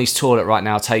sitting on his toilet right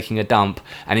now taking a dump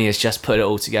and he has just put it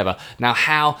all together. Now,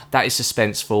 how that is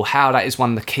suspenseful, how that is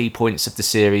one of the key points of the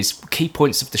series, key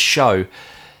points of the show,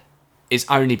 is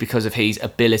only because of his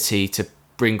ability to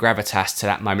bring gravitas to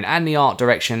that moment, and the art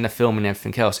direction, the film and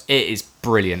everything else. It is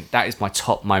brilliant. That is my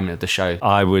top moment of the show.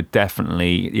 I would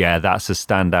definitely, that's a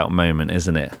standout moment,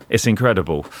 isn't it? It's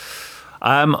incredible.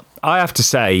 I have to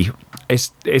say,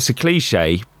 it's a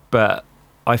cliche, but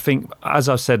I think, as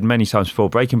I've said many times before,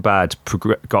 Breaking Bad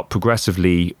got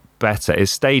progressively better. It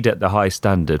stayed at the high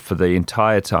standard for the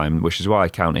entire time, which is why I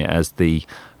count it as the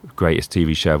greatest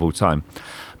TV show of all time.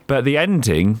 But the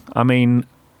ending, I mean,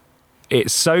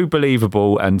 it's so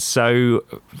believable and so,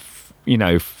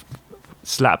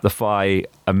 slap the thigh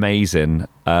amazing.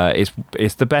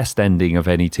 It's the best ending of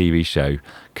any TV show,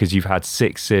 because you've had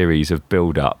 6 series of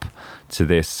build up to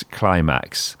this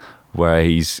climax where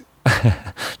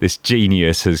this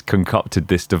genius has concocted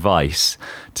this device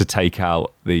to take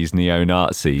out these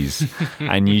neo-Nazis.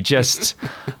 And you just,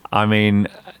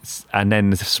 and then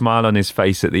the smile on his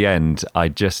face at the end, I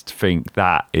just think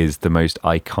that is the most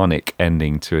iconic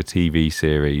ending to a TV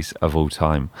series of all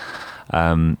time.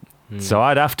 So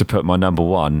I'd have to put my number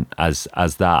one as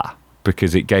that,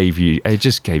 because it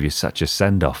just gave you such a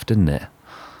send-off, didn't it?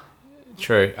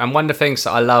 True. And one of the things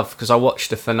that I love, because I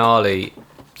watched the finale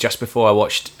just before I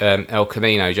watched El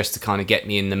Camino, just to kind of get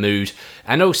me in the mood,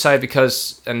 and also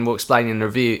because, and we'll explain in the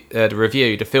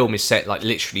review, the film is set like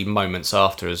literally moments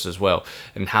after us as well,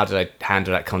 and how do they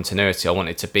handle that continuity? I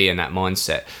wanted to be in that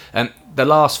mindset. The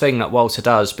last thing that Walter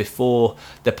does before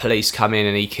the police come in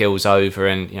and he kills over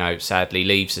and sadly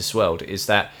leaves this world is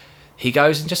that he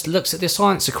goes and just looks at the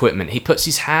science equipment. He puts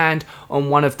his hand on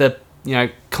one of the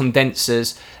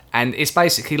condensers, and it's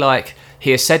basically like he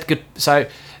has said good. So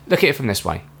look at it from this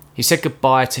way. He said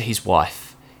goodbye to his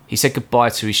wife. He said goodbye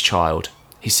to his child.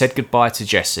 He said goodbye to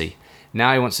Jesse.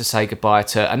 Now he wants to say goodbye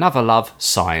to another love,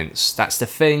 science. That's the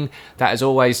thing that has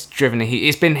always driven him.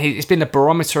 It's been the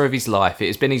barometer of his life. It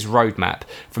has been his roadmap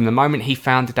from the moment he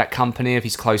founded that company of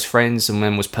his close friends and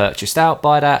then was purchased out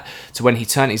by that, to when he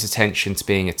turned his attention to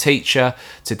being a teacher,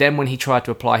 to then when he tried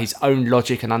to apply his own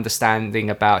logic and understanding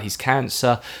about his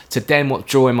cancer, to then what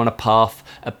drew him on a path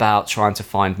about trying to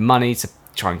find money to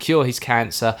try and cure his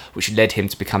cancer, which led him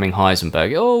to becoming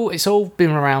Heisenberg. It's all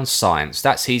been around science.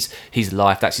 That's his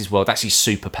life, that's his world, that's his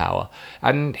superpower.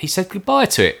 And he said goodbye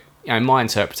to it, my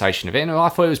interpretation of it. And I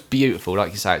thought it was beautiful.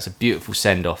 Like you say, it's a beautiful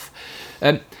send-off.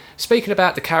 Speaking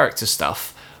about the character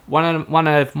stuff, one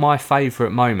of my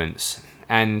favourite moments,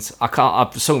 and I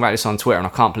was talking about this on Twitter, and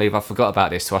I can't believe I forgot about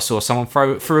this till I saw someone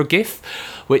throw a GIF,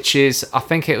 which is, I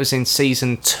think it was in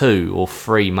season 2 or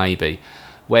 3 maybe,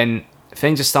 when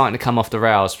things are starting to come off the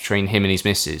rails between him and his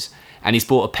missus, and he's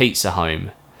bought a pizza home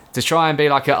to try and be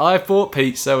like, I've bought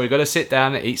pizza, we've got to sit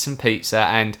down and eat some pizza,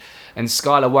 and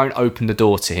Skylar won't open the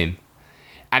door to him,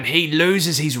 and he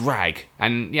loses his rag,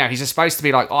 and he's supposed to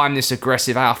be like, I'm this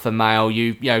aggressive alpha male,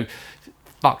 you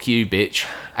fuck you bitch,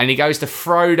 and he goes to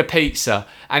throw the pizza,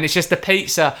 and it's just the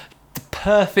pizza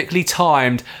perfectly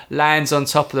timed lands on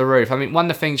top of the roof. One of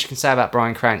the things you can say about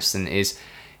Bryan Cranston is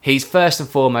he's first and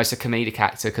foremost a comedic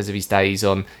actor because of his days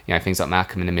on, things like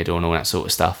Malcolm in the Middle and all that sort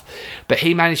of stuff. But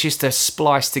he manages to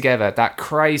splice together that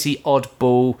crazy,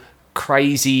 oddball,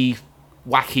 crazy,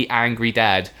 wacky, angry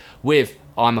dad with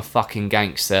I'm a fucking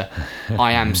gangster,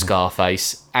 I am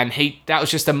Scarface. And that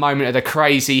was just a moment of the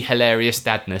crazy, hilarious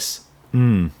dadness.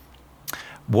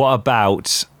 What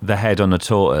about the head on a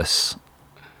tortoise?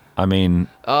 I mean...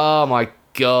 Oh my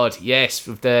God, yes,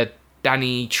 with the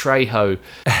Danny Trejo.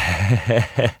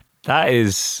 That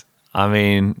is,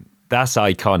 that's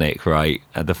iconic, right?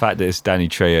 The fact that it's Danny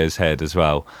Trejo's head as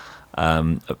well.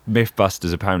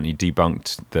 Mythbusters apparently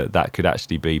debunked that could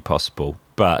actually be possible.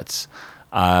 But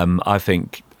I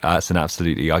think that's an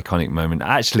absolutely iconic moment.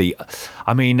 Actually,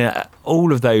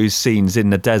 all of those scenes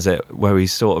in the desert where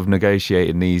he's sort of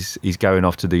negotiating he's going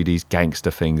off to do these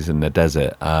gangster things in the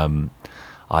desert.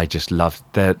 I just loved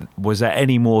that. Was there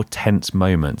any more tense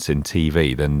moments in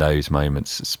TV than those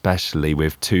moments, especially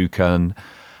with Toucan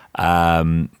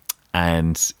and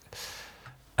his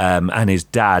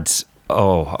dad?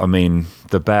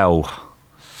 The bell.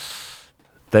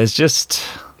 There's just...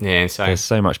 Yeah, insane. There's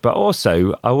so much. But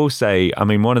also, I will say,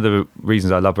 one of the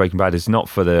reasons I love Breaking Bad is not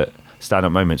for the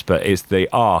stand-up moments, but it's the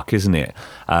arc, isn't it,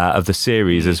 of the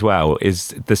series as well,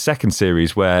 is the second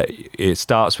series where it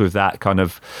starts with that kind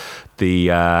of the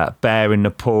bear in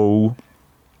the pool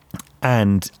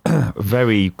and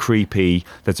very creepy,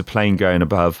 there's a plane going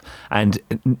above, and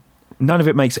none of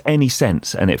it makes any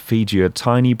sense, and it feeds you a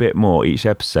tiny bit more each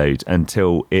episode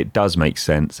until it does make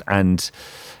sense. And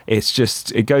it's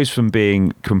just, it goes from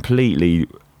being completely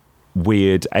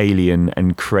weird, alien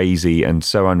and crazy and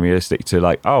so unrealistic to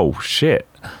like, oh shit,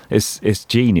 it's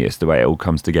genius the way it all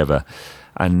comes together.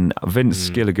 And Vince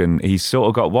Gilligan, he's sort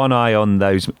of got one eye on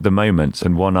the moments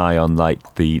and one eye on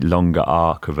like the longer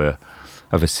arc of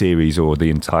a series or the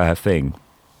entire thing,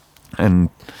 and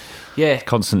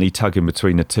constantly tugging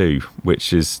between the two,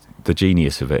 which is the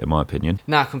genius of it, in my opinion.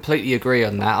 No, I completely agree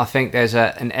on that. I think there's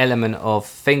an element of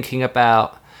thinking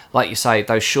about, like you say,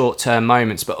 those short-term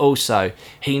moments, but also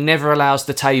he never allows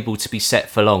the table to be set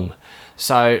for long.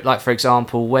 So, like, for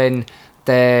example, when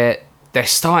they're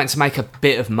starting to make a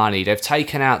bit of money, they've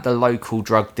taken out the local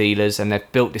drug dealers and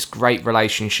they've built this great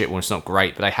relationship. Well, it's not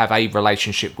great, but they have a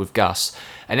relationship with Gus,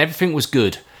 and everything was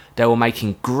good. They were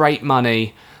making great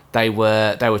money. They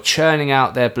were churning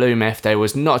out their blue meth. There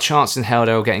was not a chance in hell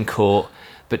they were getting caught.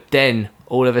 But then,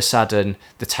 all of a sudden,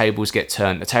 the tables get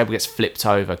turned. The table gets flipped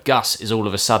over. Gus is all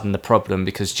of a sudden the problem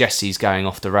because Jesse's going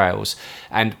off the rails.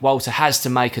 And Walter has to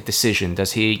make a decision.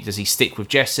 Does he stick with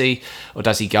Jesse or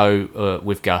does he go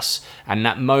with Gus? And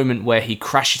that moment where he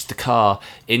crashes the car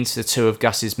into the two of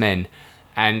Gus's men,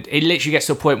 and it literally gets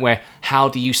to a point where, how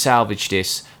do you salvage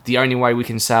this? The only way we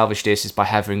can salvage this is by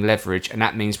having leverage, and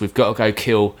that means we've got to go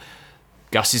kill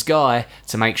Gus's guy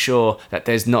to make sure that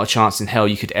there's not a chance in hell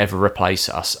you could ever replace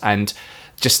us. And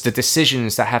just the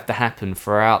decisions that have to happen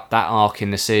throughout that arc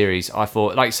in the series, I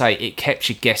thought, like I say, it kept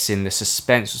you guessing. The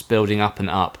suspense was building up and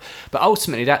up. But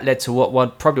ultimately, that led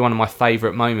to probably one of my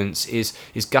favourite moments is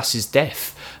Gus's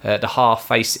death. The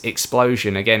half-face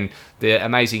explosion. Again, the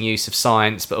amazing use of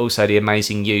science, but also the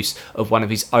amazing use of one of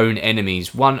his own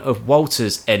enemies, one of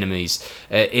Walter's enemies.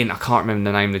 I can't remember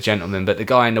the name of the gentleman, but the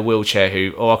guy in the wheelchair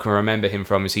who, all I can remember him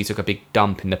from is he took a big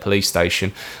dump in the police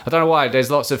station. I don't know why, there's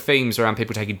lots of themes around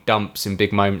people taking dumps in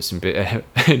big moments in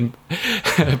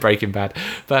Breaking Bad.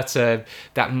 But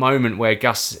that moment where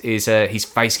Gus is, his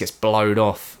face gets blown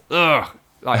off. Ugh.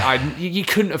 Like you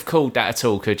couldn't have called that at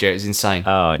all, could you? It was insane.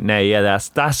 Oh no, yeah,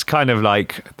 that's kind of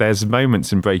like, there's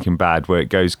moments in Breaking Bad where it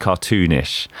goes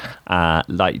cartoonish,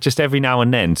 like just every now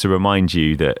and then to remind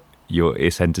you that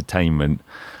it's entertainment,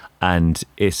 and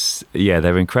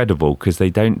they're incredible because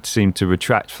they don't seem to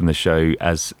retract from the show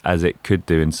as it could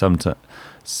do in some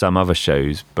other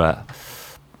shows, but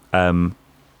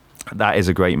that is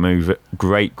a great move,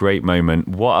 great moment.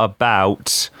 What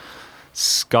about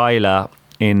Skylar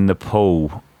in the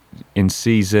pool in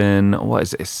season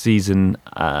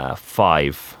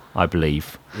 5, I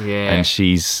believe? Yeah. And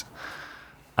she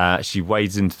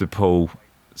wades into the pool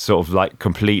sort of like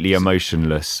completely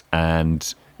emotionless,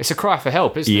 and it's a cry for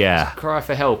help, isn't it? Yeah. It's a cry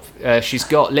for help. She's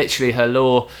got literally her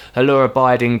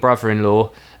law-abiding brother-in-law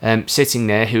sitting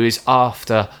there who is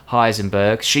after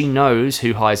Heisenberg. She knows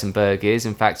who Heisenberg is.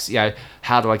 In fact,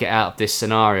 how do I get out of this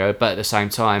scenario? But at the same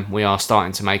time, we are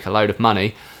starting to make a load of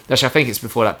money. Actually, I think it's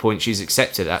before that point she's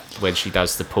accepted that when she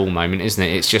does the pool moment, isn't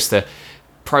it? It's just the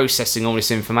processing all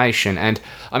this information. And,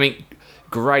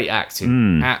 great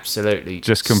acting. Absolutely.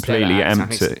 Just completely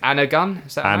empty. Anna Gunn?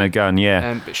 Is that Anna Gunn,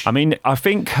 yeah. I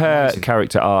think her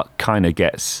character arc kind of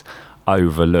gets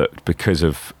overlooked because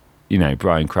of,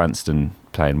 Bryan Cranston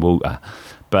playing Walter.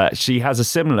 But she has a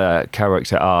similar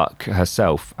character arc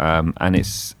herself, and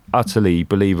it's utterly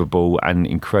believable and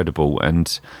incredible.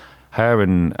 And her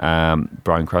and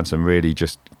Bryan Cranston really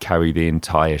just carry the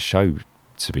entire show,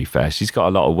 to be fair. She's got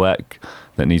a lot of work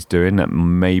that needs doing that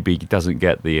maybe doesn't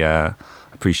get the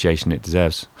appreciation it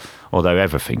deserves. Although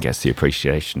everything gets the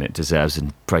appreciation it deserves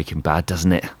in Breaking Bad,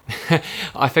 doesn't it?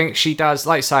 I think she does,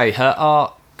 like say, her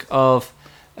arc of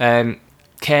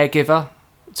caregiver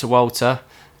to Walter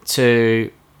to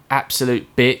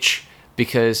absolute bitch,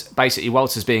 because basically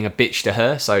Walter's being a bitch to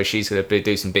her, so she's going to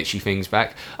do some bitchy things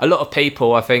back. A lot of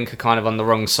people, I think, are kind of on the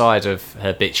wrong side of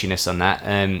her bitchiness on that,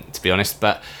 to be honest.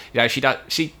 But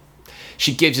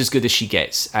she gives as good as she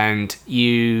gets, and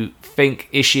you think,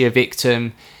 is she a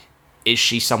victim? Is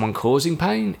she someone causing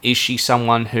pain? Is she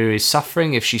someone who is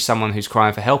suffering? Is she someone who's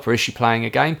crying for help? Or is she playing a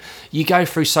game? You go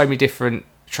through so many different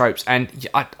tropes, and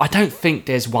I don't think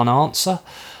there's one answer.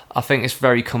 I think it's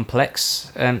very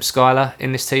complex, Skylar,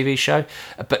 in this TV show.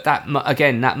 But that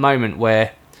moment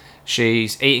where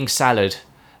she's eating salad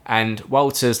and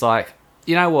Walter's like,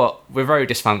 you know what, we're very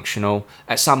dysfunctional.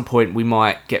 At some point we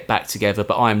might get back together,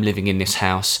 but I'm living in this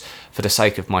house for the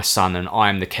sake of my son, and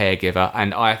I'm the caregiver,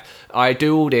 and I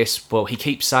do all this. Well, he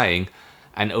keeps saying,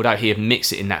 and although he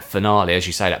admits it in that finale, as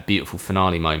you say, that beautiful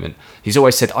finale moment, he's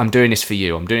always said, I'm doing this for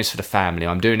you, I'm doing this for the family,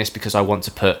 I'm doing this because I want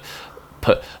to put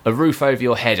a roof over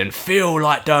your head and feel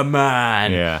like the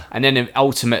man. Yeah. And then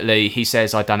ultimately he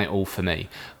says, I done it all for me.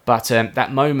 But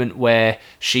that moment where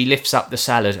she lifts up the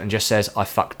salad and just says, I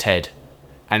fucked Ted.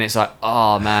 And it's like,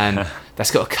 oh man,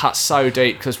 that's got to cut so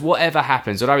deep, because whatever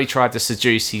happens, although he tried to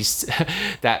seduce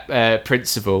that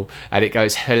principal, and it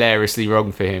goes hilariously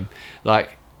wrong for him,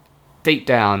 like deep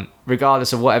down,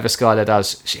 regardless of whatever Skylar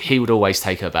does, he would always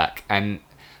take her back. And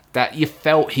that you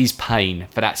felt his pain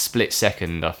for that split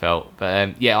second, I felt.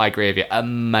 But yeah, I agree with you.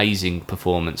 Amazing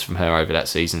performance from her over that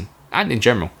season, and in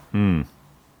general.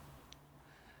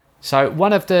 So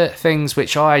one of the things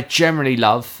which I generally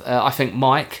love, I think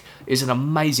Mike is an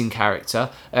amazing character.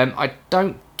 I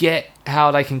don't get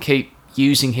how they can keep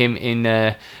using him in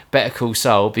Better Call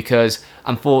Saul, because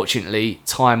unfortunately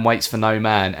time waits for no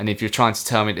man, and if you're trying to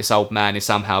tell me this old man is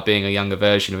somehow being a younger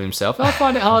version of himself, I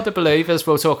find it hard to believe, as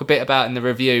we'll talk a bit about in the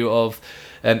review of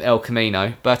El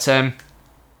Camino. But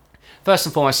first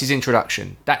and foremost, his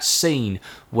introduction, that scene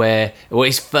where, or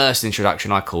his first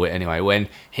introduction I call it anyway, when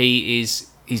he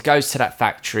goes to that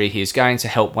factory, he is going to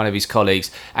help one of his colleagues,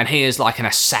 and he is like an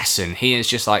assassin. He is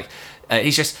just like,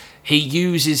 he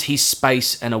uses his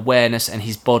space and awareness and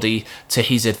his body to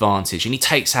his advantage, and he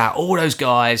takes out all those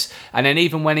guys. And then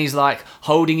even when he's like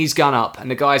holding his gun up and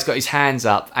the guy's got his hands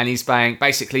up and he's saying,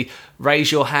 basically,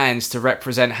 raise your hands to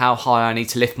represent how high I need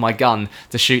to lift my gun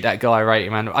to shoot that guy right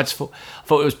around. I thought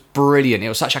it was brilliant. It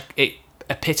was it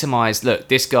epitomised, look,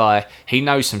 this guy, he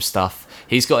knows some stuff.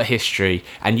 He's got a history,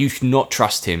 and you should not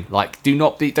trust him. Like, do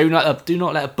not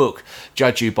let a book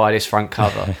judge you by this front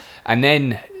cover. And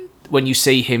then when you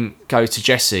see him go to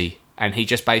Jesse, and he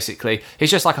just basically,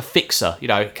 he's just like a fixer,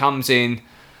 comes in,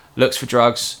 looks for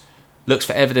drugs, looks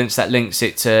for evidence that links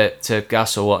it to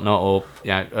Gus or whatnot,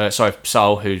 or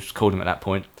Saul, who's called him at that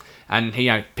point, and he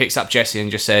picks up Jesse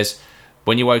and just says,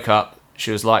 when you woke up,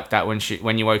 she was like that.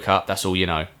 When you woke up, that's all you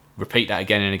know. Repeat that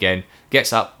again and again.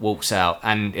 Gets up, walks out,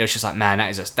 and it was just like, man, that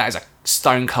is a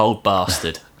stone cold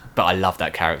bastard. But I love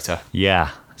that character.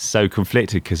 Yeah, so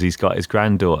conflicted, because he's got his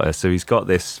granddaughter, so he's got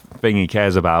this thing he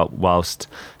cares about whilst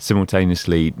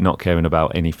simultaneously not caring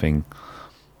about anything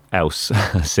else,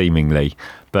 seemingly.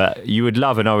 But you would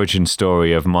love an origin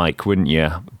story of Mike, wouldn't you?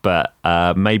 But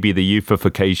maybe the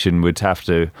youthification would have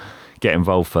to get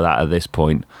involved for that at this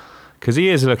point, because he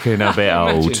is looking a bit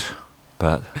old.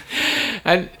 But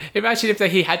and imagine if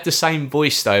he had the same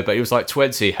voice though, but he was like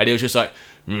 20, and he was just like,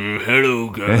 hello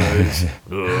guys,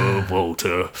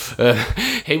 Walter.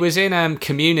 He was in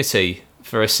Community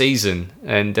for a season,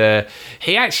 and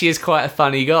he actually is quite a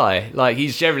funny guy. Like,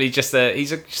 he's generally just a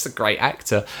great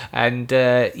actor, and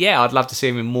I'd love to see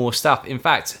him in more stuff. In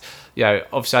fact,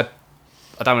 obviously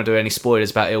I don't want to do any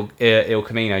spoilers about El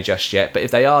Camino just yet, but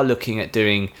if they are looking at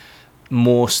doing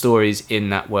more stories in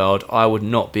that world, I would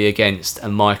not be against a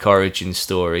Mike origin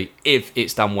story if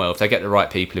it's done well, if they get the right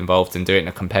people involved and do it in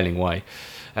a compelling way.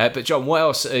 But John, what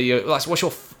else are you like? What's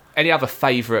your any other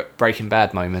favourite Breaking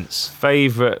Bad moments?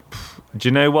 Favourite? Do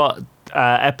you know what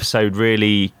episode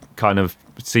really kind of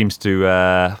seems to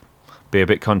be a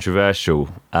bit controversial?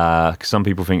 Because some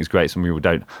people think it's great, some people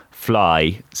don't.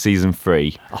 Fly, season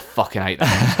 3. I fucking hate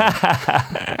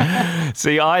that.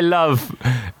 See, I love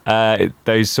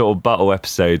those sort of bottle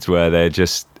episodes where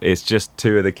it's just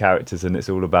two of the characters and it's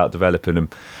all about developing them.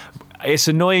 it's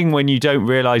annoying when you don't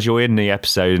realise you're in the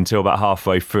episode until about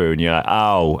halfway through, and you're like,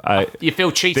 oh, you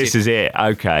feel cheated. this is it,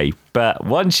 okay. But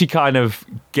once you kind of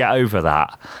get over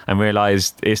that and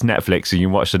realise it's Netflix and you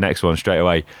watch the next one straight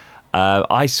away,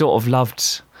 I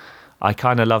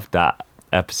kind of loved that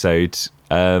episode.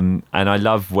 And I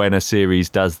love when a series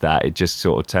does that. It just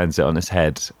sort of turns it on its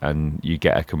head and you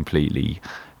get a completely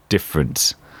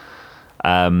different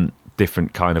kind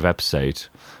of episode.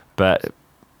 But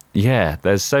yeah,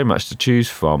 there's so much to choose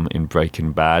from in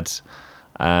Breaking Bad.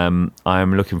 I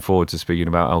am looking forward to speaking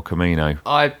about El Camino.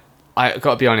 I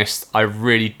got to be honest, I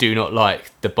really do not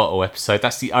like the bottle episode.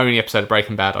 That's the only episode of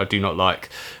Breaking Bad I do not like.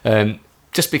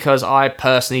 Just because I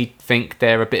personally think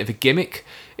they're a bit of a gimmick.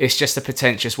 It's just a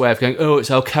pretentious way of going, oh, it's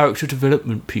our character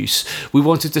development piece. We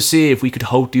wanted to see if we could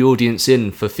hold the audience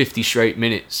in for 50 straight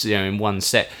minutes, in one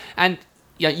set. And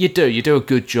yeah, you do a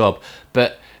good job.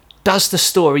 But does the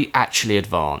story actually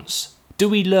advance? Do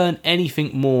we learn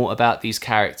anything more about these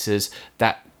characters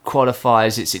that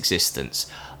qualifies its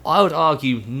existence? I would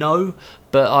argue no,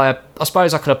 but I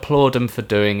suppose I could applaud them for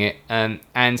doing it.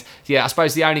 And yeah, I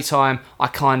suppose the only time I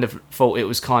kind of thought it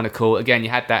was kind of cool, again, you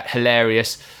had that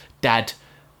hilarious dad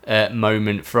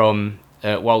moment from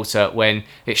Walter when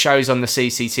it shows on the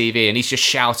CCTV and he's just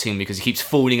shouting because he keeps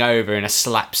falling over in a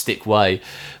slapstick way.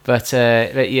 But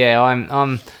yeah,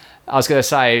 I was going to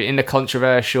say, in the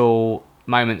controversial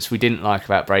moments we didn't like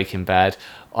about Breaking Bad,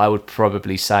 I would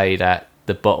probably say that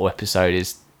the bottle episode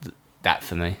is that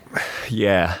for me.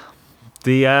 Yeah.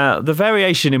 The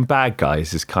variation in bad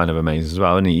guys is kind of amazing as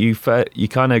well, isn't it? You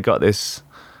kind of got this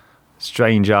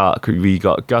strange arc. We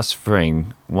got Gus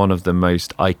Fring, one of the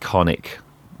most iconic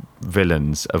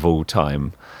villains of all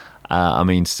time. I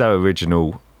mean, so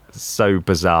original, so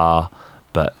bizarre,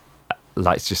 but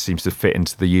like just seems to fit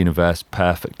into the universe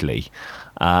perfectly.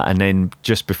 And then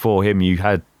just before him, you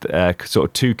had sort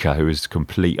of Tuca, who was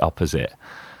complete opposite.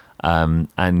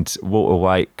 And Walter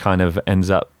White kind of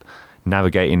ends up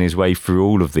navigating his way through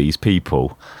all of these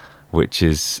people, which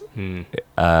is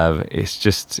it's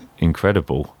just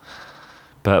incredible.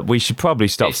 But we should probably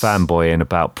stop fanboying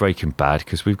about Breaking Bad,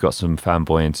 because we've got some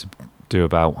fanboying to do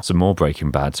about some more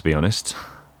Breaking Bad, to be honest.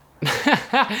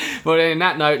 Well, in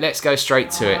that note, let's go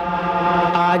straight to it.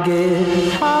 I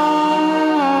get high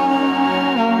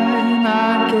and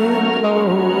I get low.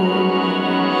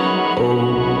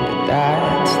 Oh, but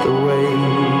that's the way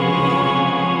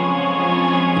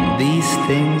these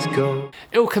things go.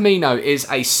 El Camino is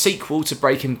a sequel to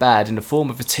Breaking Bad in the form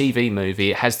of a TV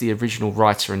movie. It has the original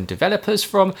writer and developers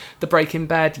from the Breaking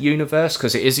Bad universe,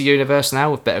 because it is a universe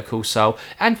now with Better Call Saul,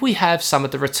 and we have some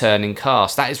of the returning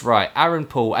cast. That is right, Aaron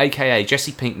Paul, aka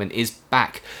Jesse Pinkman, is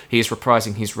back. He is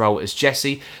reprising his role as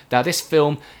Jesse. Now, this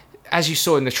film, as you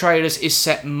saw in the trailers, is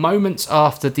set moments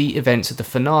after the events of the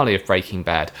finale of Breaking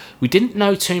Bad. We didn't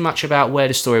know too much about where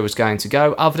the story was going to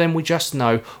go, other than we just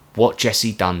know what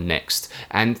Jesse done next.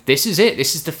 And this is it.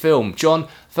 This is the film. John,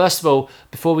 first of all,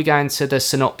 before we go into the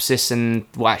synopsis and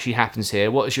what actually happens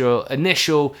here, what is your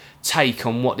initial take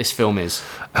on what this film is?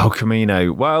 El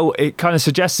Camino. Well, it kind of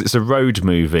suggests it's a road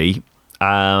movie,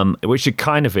 which it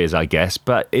kind of is, I guess,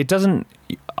 but it doesn't...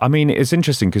 I mean, it's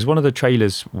interesting because one of the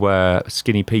trailers were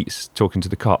Skinny Pete's talking to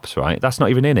the cops, right? That's not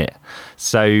even in it.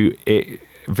 So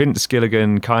Vince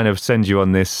Gilligan kind of sends you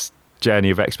on this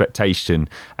journey of expectation,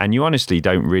 and you honestly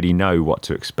don't really know what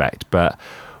to expect. But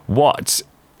what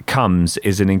comes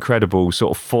is an incredible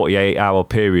sort of 48-hour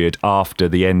period after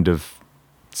the end of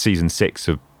season 6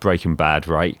 of Breaking Bad,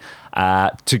 right?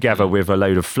 Together with a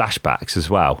load of flashbacks as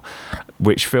well,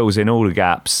 which fills in all the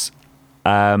gaps.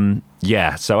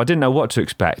 Yeah, so I didn't know what to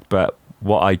expect, but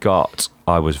what I got,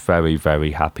 I was very,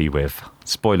 very happy with.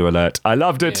 Spoiler alert, I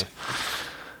loved it.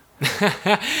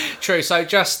 Yeah. True, so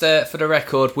just for the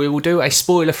record, we will do a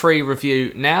spoiler-free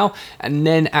review now, and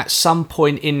then at some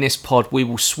point in this pod we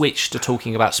will switch to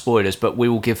talking about spoilers, but we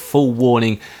will give full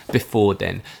warning before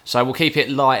then. So we'll keep it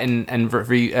light and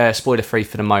spoiler-free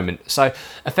for the moment. So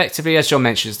effectively, as John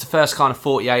mentioned, it's the first kind of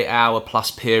 48-hour plus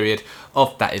period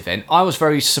of that event. I was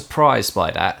very surprised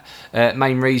by that.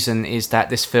 Main reason is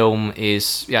that this film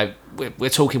is, we're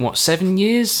talking, 7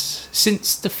 years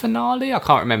since the finale? I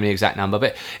can't remember the exact number,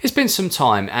 but it's been some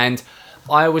time, and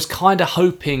I was kind of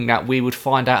hoping that we would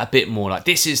find out a bit more. Like,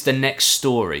 this is the next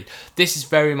story. This is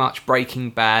very much Breaking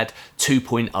Bad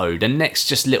 2.0. The next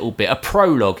just little bit, a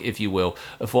prologue, if you will,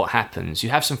 of what happens. You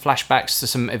have some flashbacks to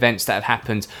some events that have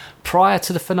happened prior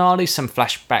to the finale, some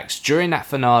flashbacks during that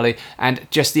finale, and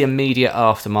just the immediate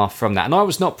aftermath from that. And I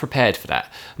was not prepared for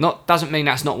that. Doesn't mean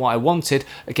that's not what I wanted.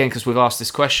 Again, because we've asked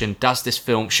this question,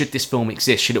 should this film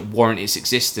exist? Should it warrant its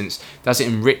existence? Does it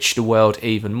enrich the world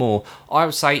even more? I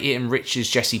would say it enriches enriches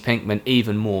Jesse Pinkman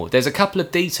even more. There's a couple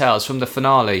of details from the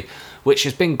finale which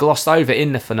has been glossed over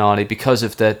in the finale because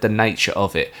of the nature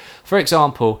of it. For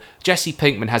example, Jesse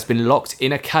Pinkman has been locked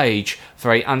in a cage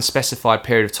for an unspecified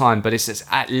period of time, but it's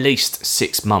at least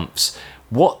 6 months.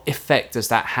 What effect does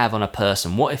that have on a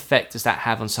person? What effect does that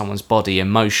have on someone's body,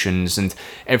 emotions, and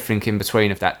everything in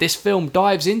between of that? This film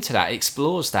dives into that,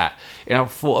 explores that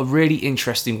for a really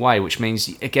interesting way, which means,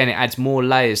 again, it adds more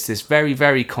layers to this very,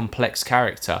 very complex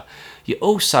character. You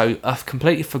also have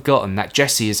completely forgotten that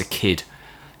Jesse is a kid.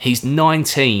 He's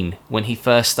 19 when he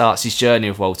first starts his journey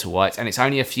with Walter White, and it's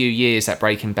only a few years that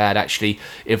Breaking Bad actually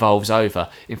evolves over.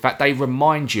 In fact, they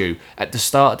remind you at the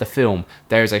start of the film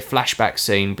there is a flashback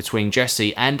scene between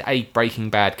Jesse and a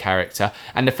Breaking Bad character,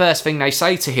 and the first thing they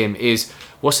say to him is,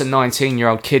 "What's a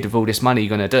 19-year-old kid with all this money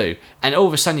going to do?" And all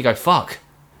of a sudden you go, fuck,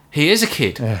 he is a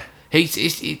kid. Yeah.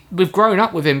 We've grown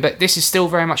up with him, but this is still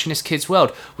very much in this kid's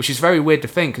world, which is very weird to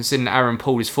think, considering Aaron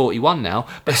Paul is 41 now,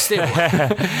 but still.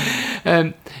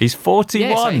 He's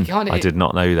 41? Yeah, so I did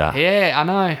not know that. Yeah,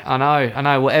 I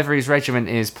know. Whatever his regiment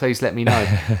is, please let me know.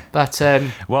 But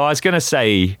well, I was going to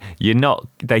say,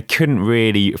 they couldn't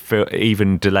really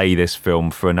even delay this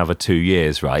film for another 2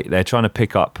 years, right? They're trying to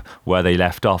pick up where they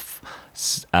left off.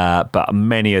 But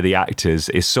many of the actors,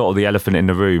 is sort of the elephant in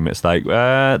the room. It's like,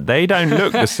 they don't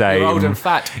look the same. They're old and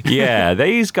fat. Yeah,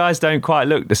 these guys don't quite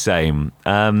look the same.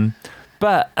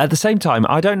 But at the same time,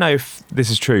 I don't know if this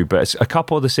is true, but a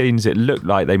couple of the scenes, it looked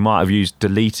like they might have used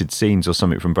deleted scenes or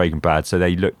something from Breaking Bad, so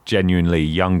they look genuinely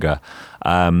younger.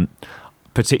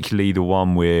 Particularly the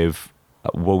one with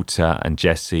Walter and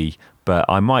Jesse. But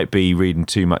I might be reading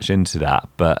too much into that.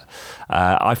 But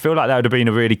I feel like that would have been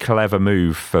a really clever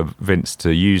move for Vince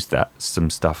to use some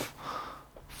stuff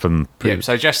from.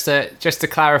 So just to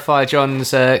clarify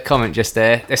John's comment just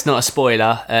there, it's not a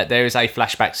spoiler. There is a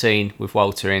flashback scene with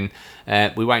Walter in.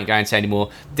 We won't go into any more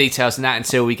details than that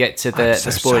until we get to the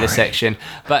spoiler section.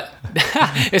 But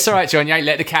it's all right, John. You ain't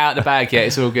let the cat out of the bag yet.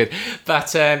 It's all good.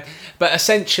 But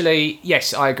essentially,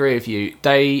 yes, I agree with you.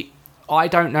 I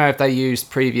don't know if they used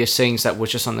previous scenes that were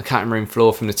just on the cutting room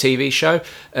floor from the TV show.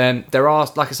 There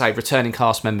are, like I say, returning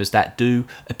cast members that do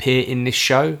appear in this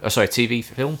show. TV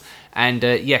film. And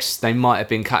yes, they might have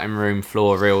been cutting room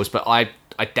floor reels, but I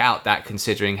doubt that,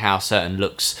 considering how certain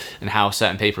looks and how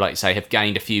certain people, like you say, have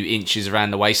gained a few inches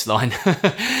around the waistline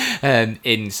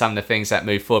in some of the things that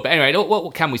move forward. But anyway,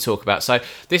 what can we talk about? So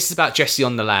this is about Jesse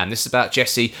on the lam. This is about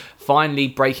Jesse finally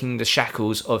breaking the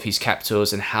shackles of his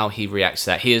captors and how he reacts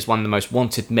to that. He is one of the most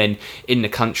wanted men in the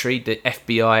country. The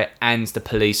FBI and the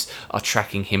police are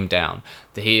tracking him down.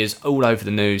 He is all over the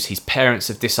news. His parents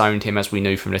have disowned him, as we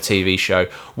knew from the TV show.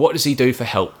 What does he do for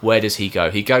help? Where does he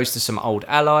go? He goes to some old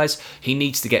allies. He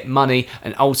needs to get money,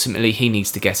 and ultimately he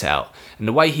needs to get out. And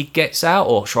the way he gets out,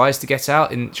 or tries to get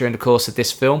out during the course of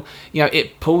this film,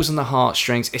 it pulls on the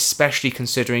heartstrings, especially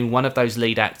considering one of those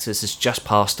lead actors has just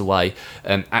passed away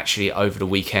actually over the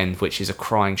weekend, which is a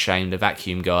crying shame, the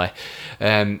vacuum guy.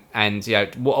 And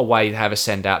what a way to have a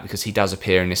send out, because he does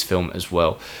appear in this film as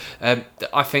well.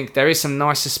 I think there is some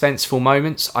nice suspenseful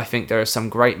moments. I think there are some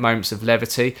great moments of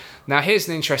levity. Now, here's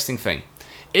an interesting thing.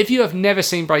 If you have never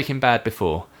seen Breaking Bad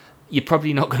before, you're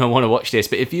probably not going to want to watch this.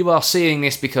 But if you are seeing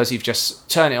this because you've just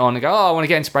turned it on and go, I want to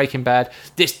get into Breaking Bad,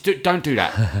 don't do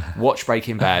that. Watch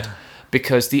Breaking Bad.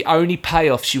 Because the only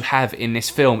payoffs you have in this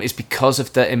film is because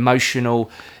of the emotional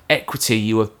equity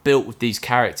you have built with these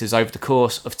characters over the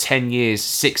course of 10 years,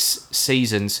 6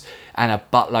 seasons, and a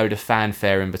buttload of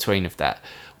fanfare in between of that.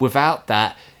 Without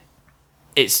that,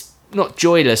 it's not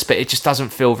joyless, but it just doesn't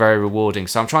feel very rewarding.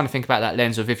 So I'm trying to think about that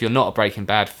lens of, if you're not a Breaking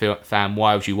Bad fan,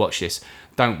 why would you watch this?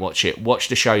 Don't watch it. Watch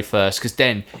the show first, because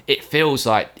then it feels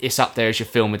like it's up there as your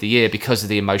film of the year because of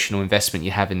the emotional investment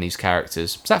you have in these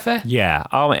characters. Is that fair? Yeah.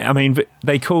 I mean,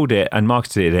 they called it and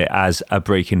marketed it as a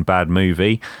Breaking Bad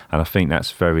movie, and I think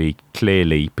that's very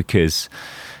clearly because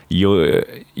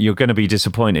you're going to be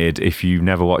disappointed if you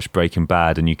never watched Breaking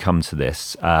Bad and you come to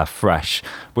this fresh,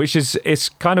 which is, it's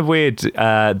kind of weird.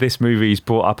 This movie's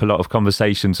brought up a lot of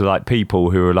conversations with like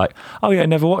people who are like, oh yeah, I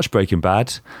never watched Breaking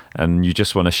Bad, and you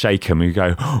just want to shake them and you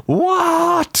go,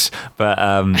 what? But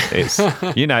it's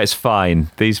it's fine.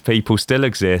 These people still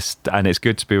exist, and it's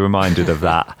good to be reminded of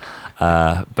that.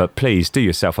 But please do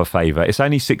yourself a favour. It's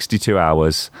only 62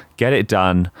 hours. Get it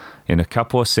done in a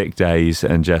couple of sick days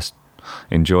and just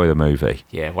enjoy the movie.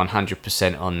 Yeah,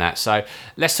 100% on that. So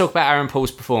let's talk about Aaron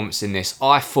Paul's performance in this.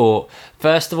 I thought,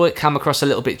 first of all, it came across a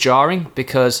little bit jarring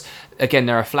because again,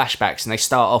 there are flashbacks, and they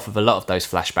start off with a lot of those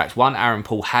flashbacks. One, Aaron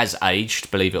Paul has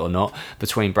aged, believe it or not,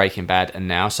 between Breaking Bad and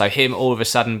now. So him all of a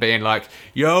sudden being like,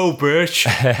 yo, bitch,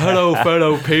 hello,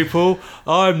 fellow people,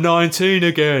 I'm 19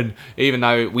 again. Even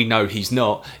though we know he's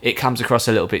not, it comes across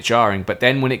a little bit jarring. But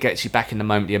then when it gets you back in the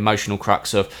moment, the emotional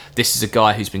crux of this is a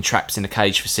guy who's been trapped in a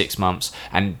cage for 6 months,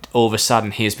 and all of a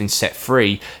sudden he has been set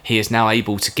free. He is now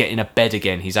able to get in a bed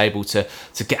again. He's able to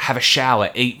have a shower,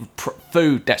 eat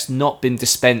food that's not been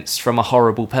dispensed from a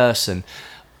horrible person.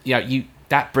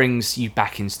 That brings you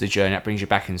back into the journey, that brings you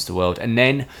back into the world. And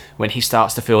then when he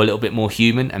starts to feel a little bit more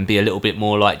human and be a little bit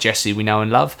more like Jesse we know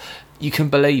and love, you can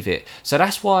believe it. So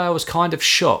that's why I was kind of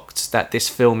shocked that this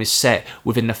film is set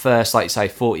within the first, like you say,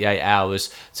 48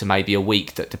 hours to maybe a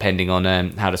week, that depending on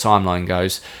how the timeline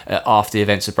goes, after the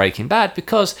events of Breaking Bad,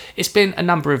 because it's been a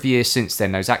number of years since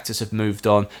then. Those actors have moved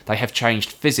on. They have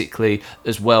changed physically,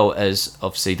 as well as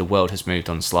obviously the world has moved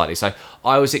on slightly. So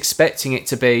I was expecting it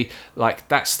to be like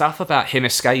that stuff about him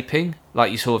escaping,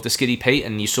 like you saw of the Skiddy Pete,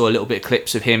 and you saw a little bit of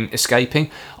clips of him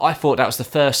escaping. I thought that was the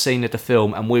first scene of the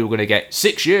film, and we were going to get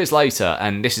 6 years later,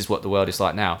 and this is what the world is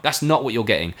like now. That's not what you're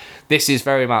getting. This is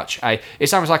very much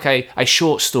it's almost like a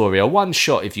short story, a one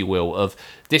shot, if you will, of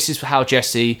this is how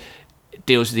Jesse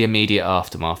deals with the immediate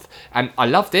aftermath. And I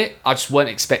loved it. I just weren't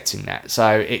expecting that,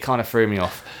 so it kind of threw me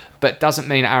off. But doesn't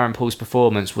mean Aaron Paul's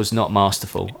performance was not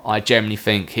masterful. I generally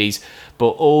think he's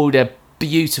brought all the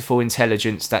beautiful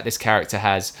intelligence that this character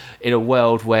has in a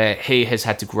world where he has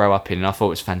had to grow up in, and I thought it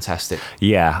was fantastic.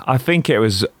 Yeah, I think it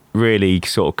was really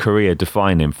sort of career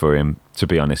defining for him, to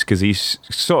be honest, because he's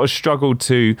sort of struggled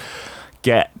to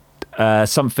get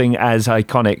something as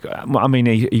iconic. I mean,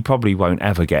 he probably won't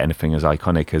ever get anything as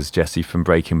iconic as Jesse from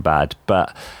Breaking Bad,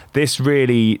 but this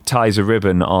really ties a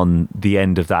ribbon on the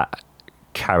end of that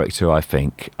character, I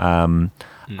think.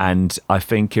 And I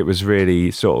think it was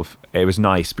really it was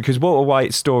nice, because Walter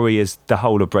White's story is the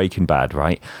whole of Breaking Bad,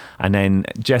 right? And then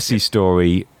Jesse's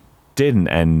story didn't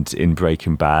end in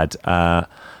Breaking Bad,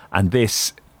 and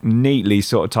this neatly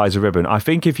sort of ties a ribbon. I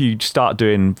think if you start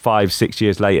doing 5-6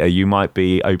 years later, you might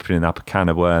be opening up a can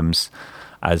of worms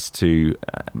as to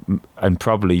and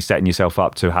probably setting yourself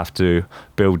up to have to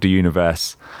build the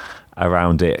universe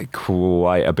around it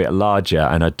quite a bit larger,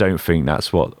 and I don't think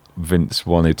that's what Vince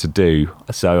wanted to do.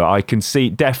 So I can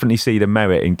definitely see the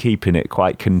merit in keeping it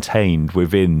quite contained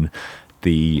within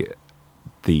the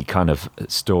kind of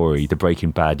story, the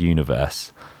Breaking Bad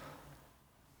universe.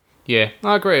 Yeah,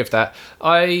 I agree with that.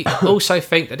 I also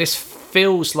think that this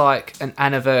feels like an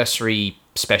anniversary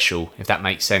special, if that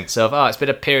makes sense, of it's been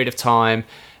a period of time,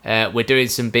 we're doing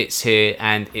some bits here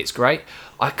and it's great.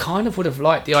 I kind of would have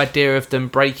liked the idea of them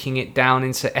breaking it down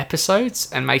into episodes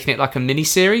and making it like a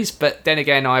mini-series, but then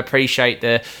again, I appreciate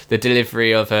the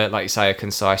delivery of, like you say, a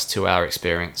concise 2-hour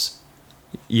experience.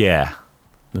 Yeah.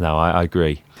 No, I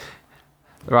agree.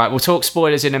 Right, we'll talk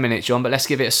spoilers in a minute, John, but let's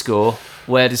give it a score.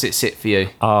 Where does it sit for you?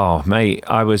 Oh, mate,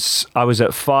 I was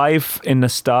at 5 in the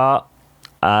start,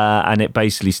 and it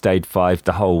basically stayed 5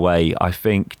 the whole way. I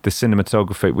think the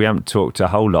cinematography, we haven't talked a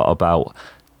whole lot about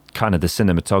kind of the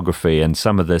cinematography and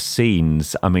some of the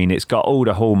scenes. I mean, it's got all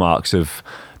the hallmarks of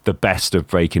the best of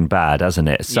Breaking Bad, hasn't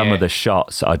it? Some of the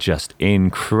shots are just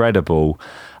incredible,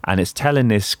 and it's telling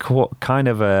this kind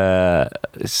of a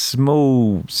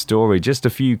small story, just a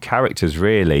few characters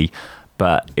really,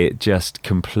 but it just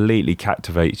completely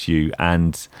captivates you,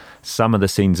 and some of the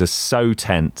scenes are so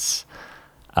tense.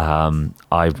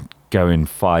 I go in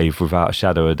 5 without a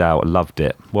shadow of a doubt. I loved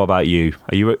it. What about you?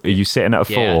 Are you sitting at a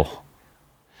 4?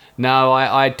 No,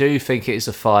 I do think it is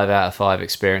a 5 out of 5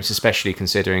 experience, especially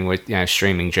considering we're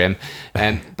streaming gem.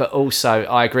 But also,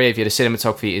 I agree with you. The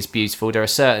cinematography is beautiful. There are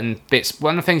certain bits.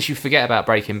 One of the things you forget about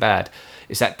Breaking Bad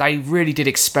is that they really did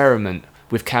experiment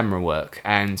with camera work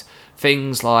and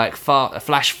things like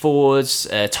flash forwards,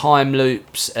 time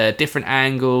loops, different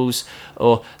angles.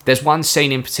 Or there's one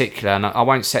scene in particular, and I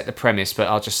won't set the premise, but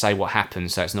I'll just say what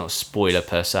happens, so it's not a spoiler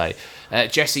per se.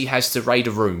 Jesse has to raid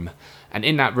a room. And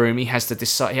in that room, he has to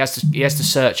decide. He has to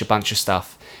search a bunch of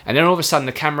stuff, and then all of a sudden,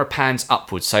 the camera pans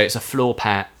upwards, so it's a floor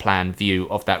plan view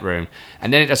of that room.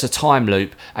 And then it does a time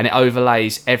loop, and it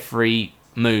overlays every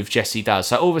move Jesse does.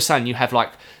 So all of a sudden, you have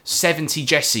like 70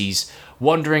 Jessies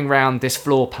wandering around this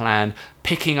floor plan,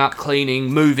 picking up,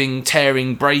 cleaning, moving,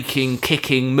 tearing, breaking,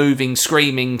 kicking, moving,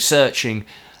 screaming, searching,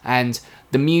 and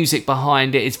the music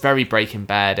behind it is very Breaking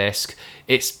Bad-esque.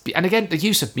 And again, the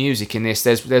use of music in this.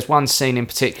 There's one scene in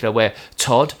particular where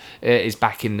Todd is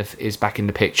back in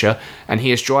the picture, and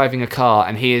he is driving a car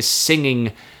and he is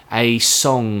singing a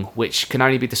song which can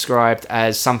only be described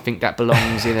as something that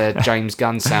belongs in a James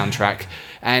Gunn soundtrack.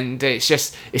 And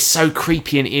it's so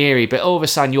creepy and eerie, but all of a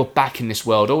sudden you're back in this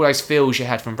world. All those feels you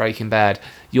had from Breaking Bad,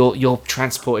 you're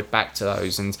transported back to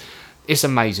those, and it's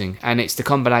amazing. And it's the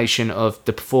combination of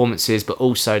the performances, but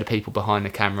also the people behind the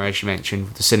camera, as you mentioned,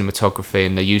 the cinematography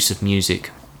and the use of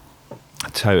music.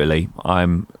 Totally.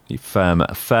 I'm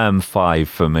firm 5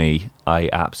 for me. I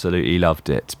absolutely loved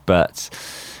it, but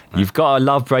you've got to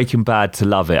love Breaking Bad to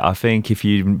love it. I think if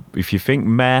you think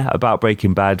meh about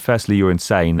Breaking Bad, firstly, you're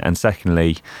insane, and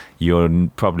secondly, you're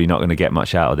probably not going to get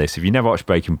much out of this. If you never watched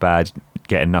Breaking Bad,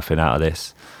 getting nothing out of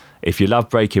this. If you love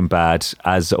Breaking Bad,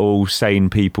 as all sane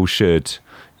people should,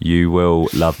 you will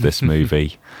love this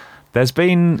movie.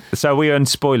 So we're in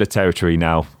spoiler territory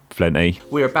now, Flinty.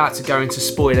 We're about to go into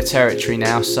spoiler territory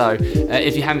now, so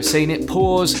if you haven't seen it,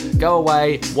 pause, go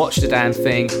away, watch the damn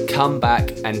thing, come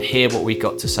back and hear what we've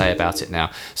got to say about it now.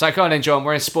 So come on then, John,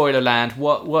 we're in spoiler land.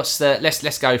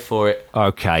 Let's go for it.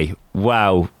 Okay,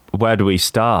 well, where do we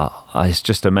start? It's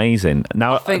just amazing.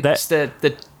 Now, I think it's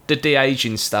the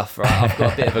de-aging stuff, right? I've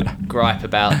got a bit of a gripe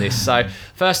about this. So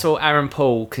first of all, Aaron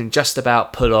Paul can just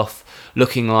about pull off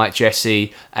looking like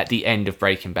Jesse at the end of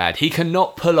Breaking Bad. He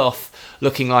cannot pull off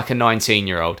looking like a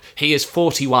 19-year-old. He is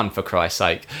 41, for Christ's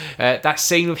sake. That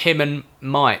scene with him and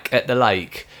Mike at the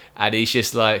lake, and he's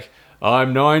just like,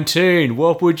 I'm 19,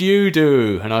 what would you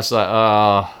do? And I was like,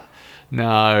 oh,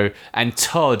 no. And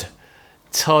Todd.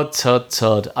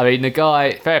 I mean, the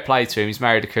guy, fair play to him, he's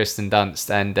married to Kristen Dunst,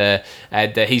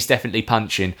 and he's definitely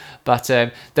punching. But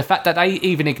the fact that they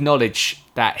even acknowledge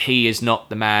that he is not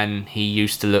the man he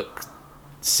used to look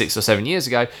 6 or 7 years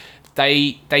ago,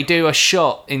 they do a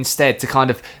shot instead to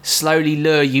kind of slowly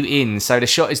lure you in. So the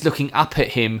shot is looking up at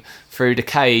him through the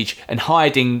cage and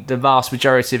hiding the vast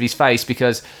majority of his face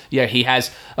because, yeah, he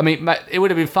has... I mean, it would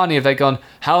have been funny if they'd gone,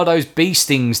 how are those bee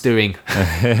stings doing?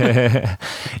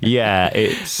 Yeah,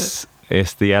 it's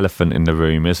the elephant in the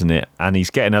room, isn't it? And he's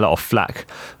getting a lot of flack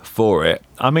for it.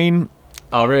 I mean...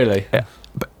 Oh, really? Yeah.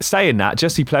 But saying that,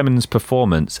 Jesse Plemons'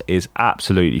 performance is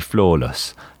absolutely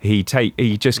flawless. He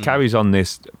just carries on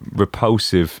this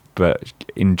repulsive but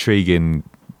intriguing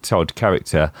Todd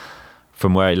character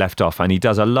from where it left off, and he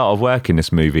does a lot of work in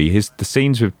this movie. The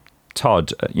scenes with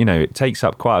Todd, it takes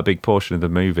up quite a big portion of the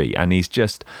movie, and he's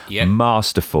just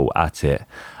masterful at it.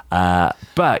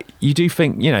 But you do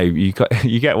think, you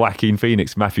get Joaquin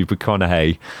Phoenix, Matthew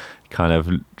McConaughey, kind of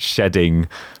shedding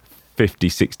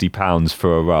 50-60 pounds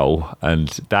for a role, and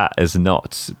that has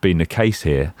not been the case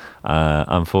here,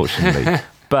 unfortunately.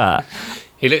 But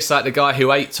he looks like the guy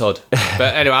who ate Todd.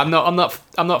 But anyway, I'm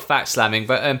not fat slamming,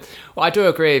 but I do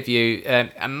agree with you.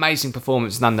 Amazing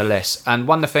performance nonetheless. And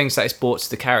one of the things that is brought to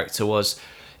the character was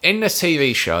in the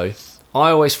TV show, I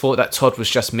always thought that Todd was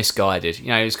just misguided.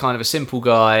 He was kind of a simple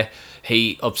guy.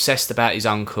 He obsessed about his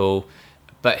uncle,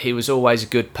 but he was always a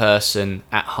good person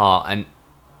at heart, and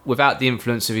without the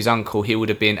influence of his uncle, he would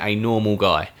have been a normal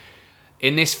guy.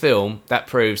 In this film, that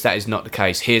proves that is not the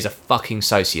case. He is a fucking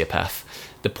sociopath.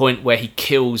 The point where he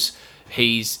kills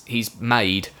his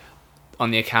maid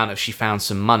on the account of she found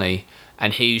some money,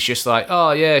 and he's just like,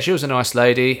 oh yeah, she was a nice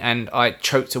lady, and I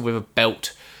choked her with a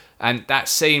belt. And that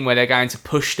scene where they're going to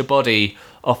push the body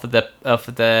off of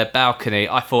the balcony,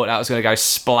 I thought that was going to go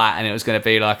splat, and it was going to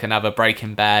be like another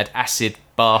Breaking Bad acid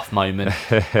bath moment.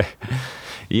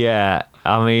 Yeah,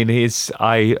 I mean,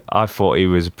 I thought he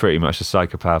was pretty much a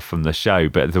psychopath from the show,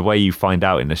 but the way you find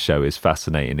out in the show is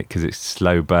fascinating because it's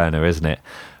slow burner, isn't it?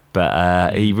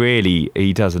 But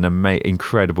he does an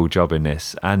incredible job in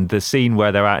this. And the scene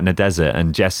where they're out in the desert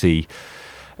and Jesse,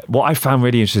 what I found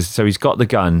really interesting, so he's got the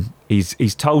gun,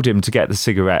 he's told him to get the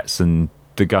cigarettes and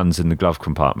the guns in the glove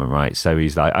compartment, right? So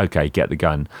he's like, okay, get the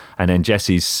gun. And then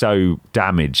Jesse's so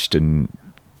damaged and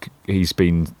he's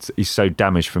so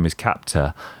damaged from his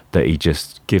captor that he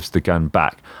just gives the gun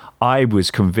back. I was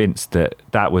convinced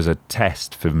that was a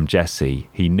test from Jesse.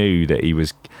 He knew that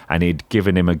and he'd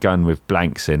given him a gun with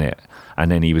blanks in it,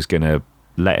 and then he was going to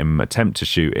let him attempt to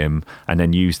shoot him and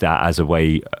then use that as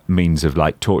a means of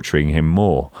like torturing him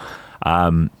more,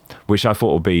 which I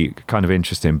thought would be kind of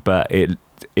interesting. But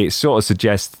it sort of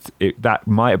suggests that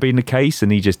might have been the case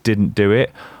and he just didn't do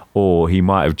it, or he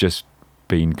might have just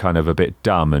been kind of a bit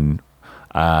dumb and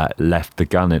left the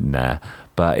gun in there.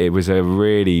 But it was a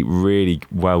really, really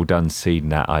well done scene,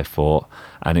 that I thought,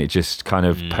 and it just kind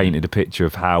of painted a picture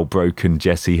of how broken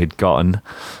Jesse had gotten,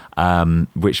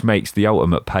 which makes the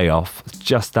ultimate payoff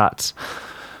just that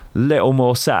little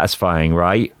more satisfying,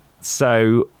 right?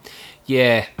 So,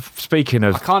 yeah. Speaking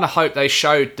of, I kind of hope they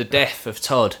showed the death of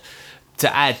Todd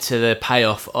to add to the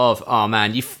payoff of, oh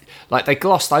man, like they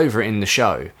glossed over it in the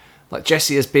show. Like,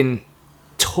 Jesse has been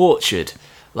tortured.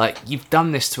 Like, you've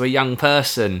done this to a young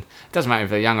person. It doesn't matter if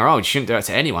they're young or old. You shouldn't do it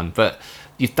to anyone. But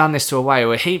you've done this to a way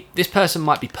where this person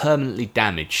might be permanently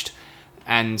damaged.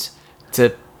 And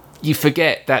you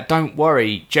forget that, don't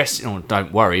worry, Jesse... Or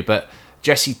don't worry, but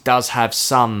Jesse does have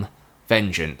some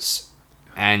vengeance.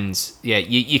 And, yeah,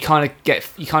 you kind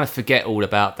of forget all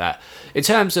about that. In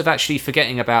terms of actually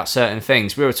forgetting about certain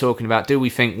things, we were talking about, do we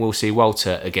think we'll see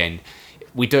Walter again?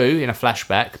 We do, in a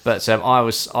flashback. But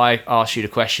I asked you the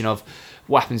question of,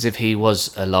 what happens if he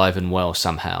was alive and well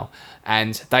somehow?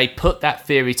 And they put that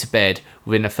theory to bed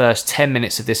within the first 10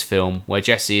 minutes of this film, where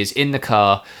Jesse is in the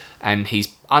car and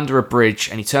he's under a bridge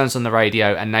and he turns on the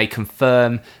radio and they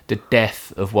confirm the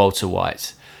death of Walter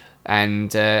White.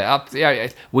 And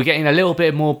we're getting a little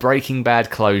bit more Breaking Bad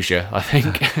closure, I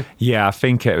think. Yeah, I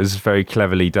think it was very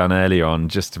cleverly done earlier on,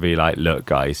 just to be like, look,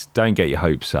 guys, don't get your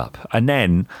hopes up. And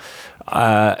then,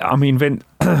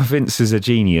 Vince is a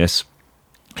genius.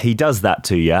 He does that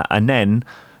to you, and then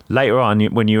later on,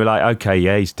 when you were like, okay,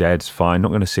 yeah, he's dead, fine, not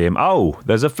going to see him. Oh,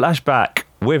 there's a flashback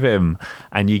with him,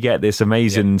 and you get this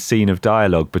amazing scene of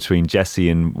dialogue between Jesse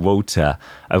and Walter,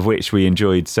 of which we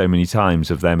enjoyed so many times,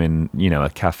 of them in, a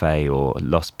cafe or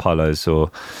Los Polos,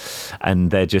 and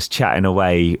they're just chatting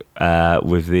away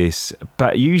with this.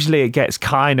 But usually it gets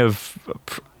kind of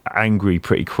angry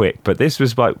pretty quick. But this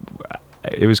was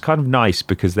it was kind of nice,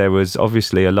 because there was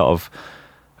obviously a lot of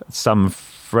some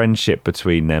friendship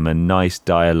between them and nice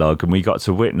dialogue, and we got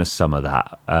to witness some of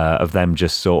that, of them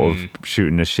just sort of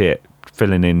shooting the shit,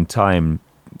 filling in time,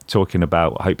 talking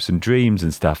about hopes and dreams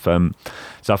and stuff. So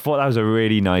I thought that was a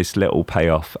really nice little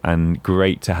payoff, and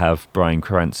great to have Bryan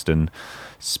Cranston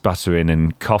sputtering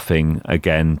and coughing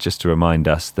again, just to remind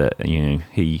us that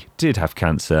he did have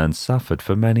cancer and suffered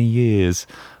for many years.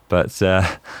 But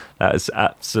that's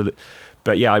absolute.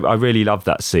 But yeah, I really love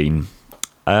that scene.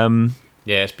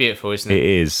 Yeah, it's beautiful, isn't it? It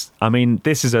is. I mean,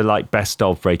 this is a best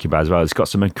of Breaking Bad as well. It's got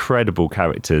some incredible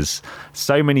characters.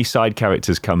 So many side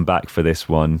characters come back for this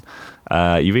one.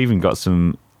 You've even got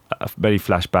some many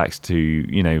flashbacks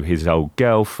to, his old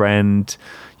girlfriend.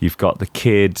 You've got the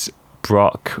kid,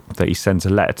 Brock, that he sends a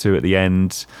letter to at the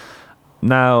end.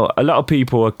 Now, a lot of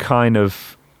people are kind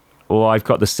of, or I've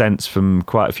got the sense from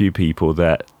quite a few people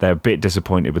that they're a bit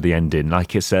disappointed with the ending.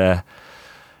 Like, it's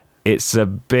a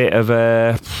bit of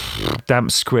a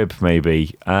damp squib,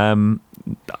 maybe. How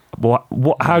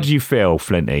do you feel,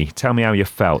 Flinty? Tell me how you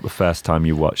felt the first time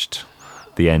you watched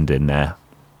the ending there.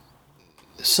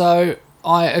 So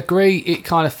I agree, it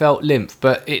kind of felt limp,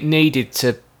 but it needed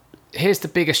to. Here's the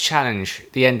biggest challenge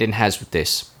the ending has with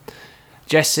this.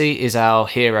 Jesse is our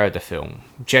hero of the film.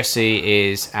 Jesse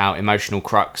is our emotional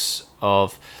crux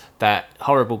of that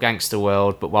horrible gangster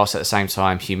world, but whilst at the same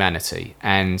time humanity.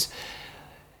 And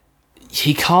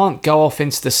he can't go off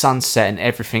into the sunset and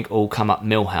everything all come up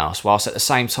Milhouse, whilst at the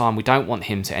same time we don't want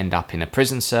him to end up in a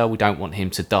prison cell, we don't want him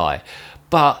to die.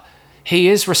 But he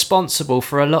is responsible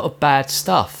for a lot of bad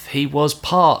stuff. He was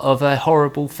part of a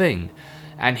horrible thing,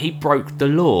 and he broke the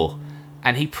law,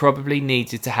 and he probably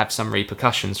needed to have some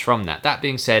repercussions from that. That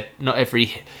being said, not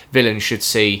every villain should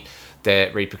see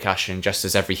their repercussion, just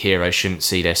as every hero shouldn't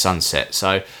see their sunset.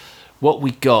 So what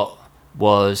we got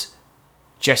was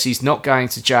Jesse's not going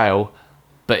to jail,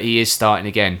 but he is starting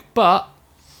again. But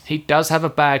he does have a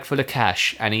bag full of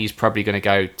cash, and he's probably going to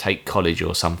go take college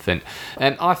or something.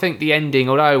 And I think the ending,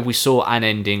 although we saw an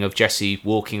ending of Jesse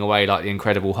walking away like the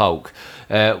Incredible Hulk,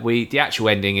 the actual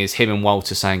ending is him and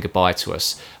Walter saying goodbye to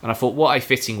us. And I thought, what a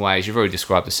fitting way, as you've already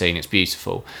described the scene, it's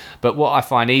beautiful. But what I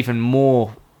find even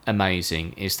more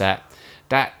amazing is that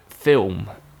film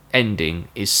ending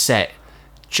is set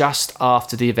just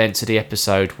after the events of the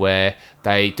episode, where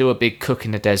they do a big cook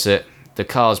in the desert, the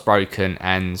car's broken,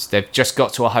 and they've just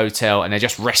got to a hotel and they're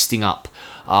just resting up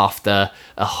after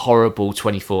a horrible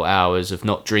 24 hours of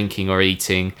not drinking or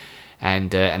eating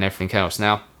and everything else.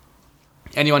 Now,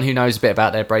 anyone who knows a bit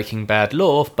about their Breaking Bad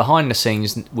lore behind the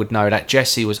scenes would know that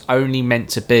Jesse was only meant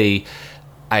to be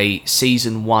a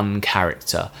season 1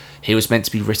 character. He was meant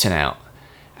to be written out,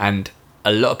 and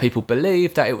a lot of people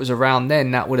believe that it was around then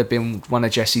that would have been one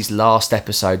of Jesse's last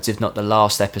episodes, if not the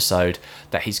last episode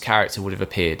that his character would have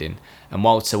appeared in. And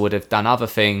Walter would have done other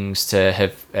things to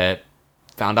have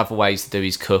found other ways to do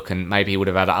his cook, and maybe he would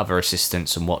have had other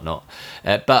assistants and whatnot.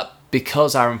 But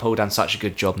because Aaron Paul done such a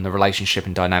good job in the relationship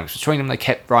and dynamics between them, they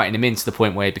kept writing him in to the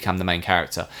point where he became the main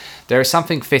character. There is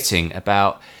something fitting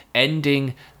about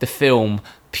ending the film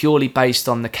purely based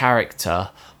on the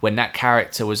character, when that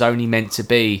character was only meant to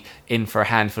be in for a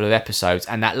handful of episodes,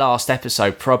 and that last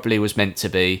episode probably was meant to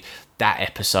be that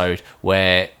episode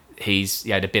where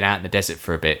they'd been out in the desert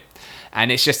for a bit.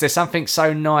 And it's just, there's something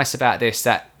so nice about this,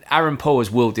 that Aaron Paul has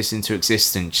willed this into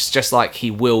existence, just like he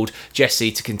willed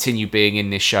Jesse to continue being in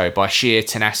this show by sheer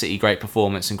tenacity, great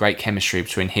performance, and great chemistry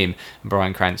between him and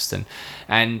Bryan Cranston.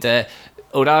 And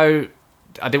although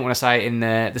I didn't want to say it in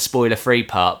the spoiler-free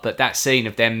part, but that scene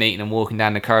of them meeting and walking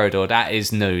down the corridor, that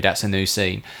is new. That's a new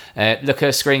scene. Look at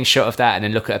a screenshot of that and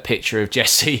then look at a picture of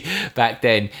Jesse back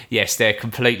then. Yes, they're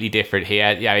completely different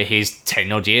here. He's 10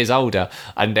 odd years older,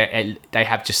 and they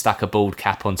have just stuck a bald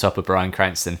cap on top of Bryan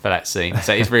Cranston for that scene.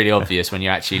 So it's really obvious when you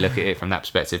actually look at it from that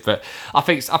perspective. But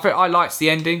I liked the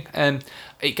ending.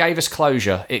 It gave us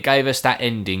closure. It gave us that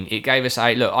ending. It gave us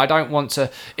look, I don't want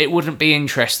to... It wouldn't be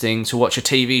interesting to watch a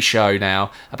TV show now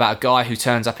about a guy who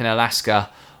turns up in Alaska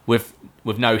with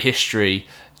no history,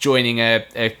 joining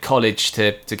a college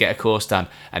to get a course done.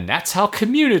 And that's how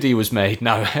Community was made.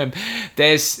 No, I'm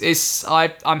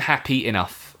happy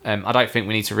enough. I don't think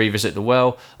we need to revisit The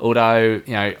Well, although,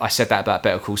 I said that about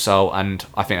Better Call Saul, and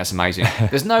I think that's amazing.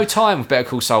 There's no time with Better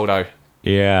Call Saul, though.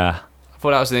 Yeah. I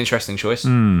thought that was an interesting choice.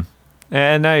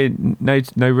 No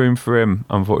room for him,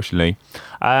 unfortunately.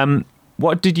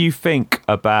 What did you think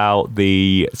about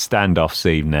the standoff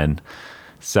scene then?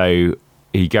 So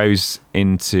he goes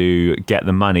in to get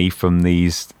the money from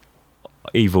these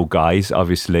evil guys,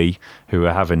 obviously, who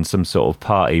are having some sort of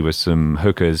party with some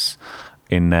hookers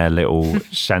in their little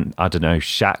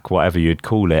shack, whatever you'd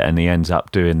call it, and he ends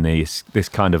up doing this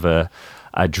kind of a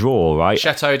draw, right?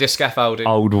 Chateau de scaffolding.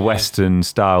 Old Western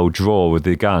style draw with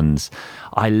the guns.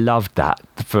 I loved that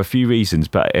for a few reasons,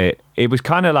 but it was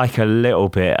kind of like a little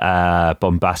bit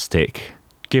bombastic,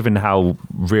 given how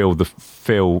real the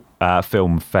film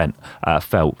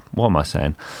felt. What am I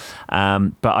saying?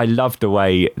 But I loved the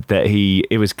way that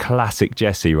it was classic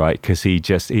Jesse, right? Because he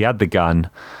had the gun,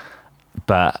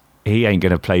 but he ain't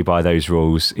going to play by those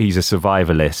rules. He's a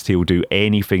survivalist. He'll do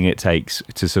anything it takes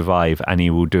to survive, and he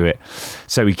will do it.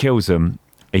 So he kills them.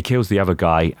 He kills the other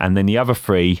guy, and then the other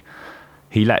three,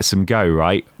 he lets them go,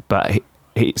 right? But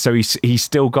he's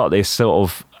still got this sort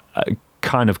of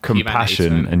kind of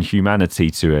compassion and humanity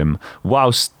to him,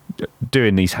 whilst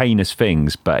doing these heinous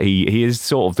things. But he is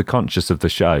sort of the conscience of the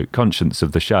show.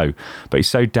 But he's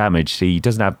so damaged, he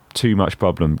doesn't have too much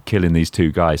problem killing these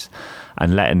two guys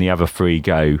and letting the other three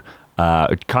go.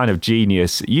 Kind of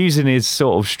genius, using his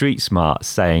sort of street smart,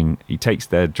 saying he takes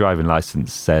their driving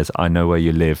license, says, "I know where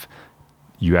you live.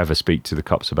 You ever speak to the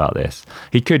cops about this?"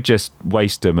 He could just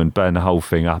waste them and burn the whole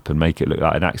thing up and make it look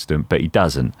like an accident, but he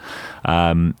doesn't.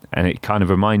 And it kind of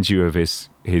reminds you of his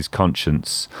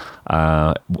conscience,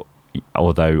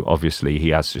 although obviously he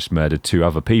has just murdered two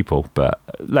other people. But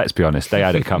let's be honest, they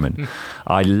had it coming.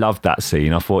 I loved that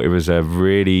scene. I thought it was a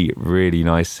really, really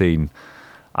nice scene.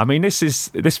 I mean, this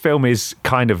film is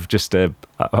kind of just a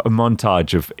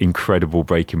montage of incredible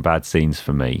Breaking Bad scenes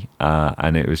for me,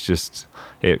 and it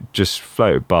just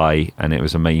floated by, and it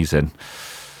was amazing.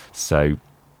 So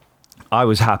I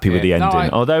was happy with the ending.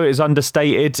 Although it is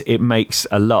understated, it makes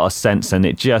a lot of sense, and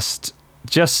you've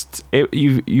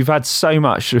had so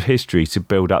much of history to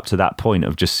build up to that point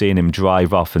of just seeing him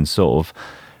drive off and sort of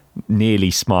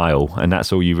nearly smile, and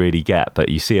that's all you really get. But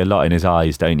you see a lot in his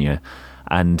eyes, don't you?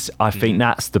 And I think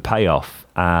that's the payoff.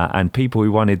 And people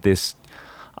who wanted this,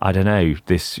 I don't know,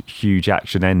 this huge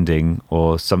action ending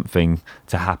or something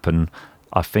to happen,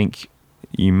 I think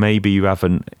you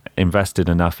haven't invested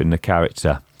enough in the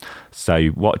character. So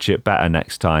watch it better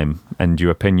next time, and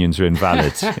your opinions are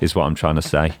invalid, is what I'm trying to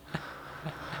say.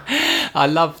 I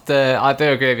do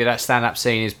agree with you. That stand-up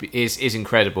scene is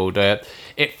incredible.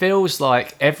 It feels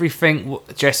like everything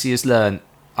Jesse has learned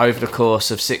over the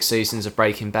course of 6 seasons of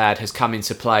Breaking Bad has come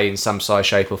into play in some size,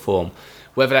 shape or form.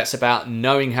 Whether that's about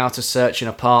knowing how to search an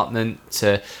apartment,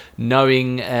 to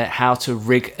knowing how to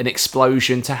rig an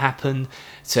explosion to happen,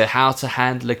 to how to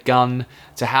handle a gun,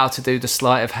 to how to do the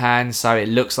sleight of hand so it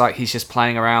looks like he's just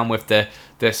playing around with the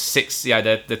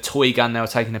toy gun they were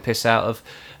taking the piss out of.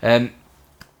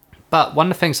 But one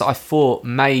of the things that I thought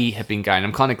may have been going,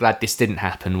 I'm kind of glad this didn't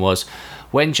happen, was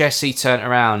when Jesse turned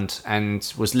around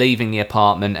and was leaving the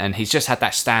apartment, and he's just had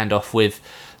that standoff with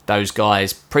those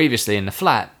guys previously in the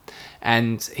flat,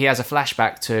 and he has a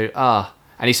flashback to,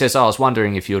 and he says, I was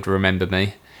wondering if you'd remember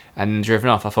me, and driven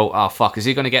off. I thought, oh fuck, is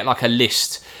he going to get like a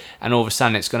list, and all of a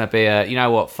sudden it's going to be you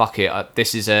know what, fuck it,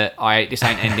 this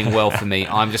ain't ending well for me.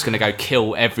 I'm just going to go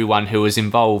kill everyone who was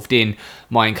involved in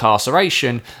my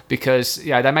incarceration, because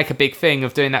they make a big thing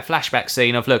of doing that flashback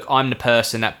scene of, look, I'm the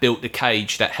person that built the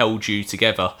cage that held you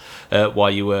together while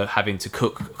you were having to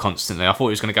cook constantly. I thought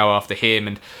he was going to go after him,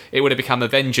 and it would have become a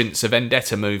Vengeance, a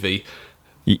Vendetta movie.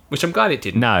 Which I'm glad it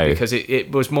didn't. No. Because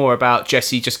it was more about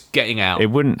Jesse just getting out.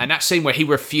 It wouldn't. And that scene where he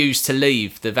refused to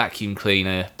leave the vacuum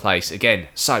cleaner place, again,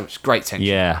 so it's great tension.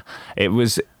 Yeah, it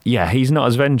was. Yeah, he's not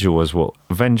as vengeful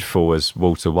as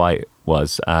Walter White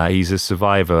was. He's a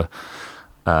survivor.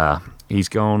 He's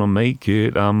gonna make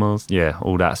it almost. Yeah,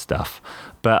 all that stuff.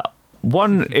 But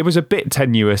it was a bit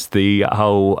tenuous, the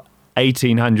whole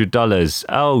 $1,800.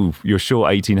 Oh, you're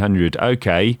short $1,800.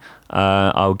 Okay,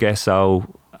 I'll guess I'll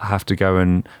have to go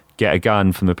and get a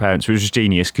gun from the parents, which is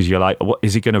genius because you're like, what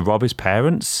is he going to rob his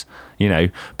parents?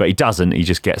 But he doesn't. He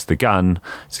just gets the gun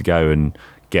to go and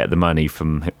get the money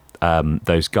from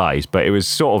those guys. But it was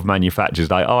sort of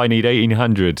manufactured, like, oh, I need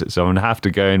 1,800, so I'm gonna have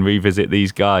to go and revisit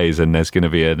these guys, and there's going to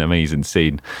be an amazing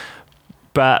scene.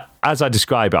 But as I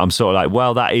describe it, I'm sort of like,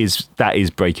 well, that is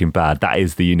Breaking Bad. That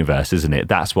is the universe, isn't it?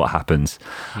 That's what happens.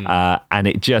 And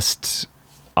it just,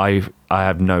 I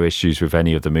have no issues with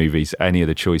any of the movies, any of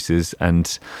the choices.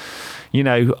 And,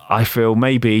 I feel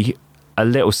maybe a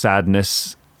little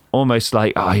sadness, almost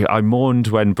like I mourned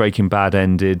when Breaking Bad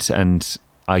ended and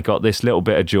I got this little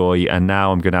bit of joy, and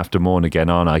now I'm going to have to mourn again,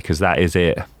 aren't I? Because that is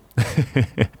it.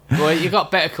 Well, you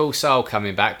got Better Call Saul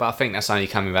coming back, but I think that's only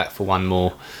coming back for one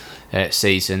more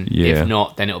season. Yeah. If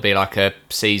not, then it'll be like a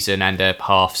season and a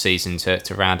half season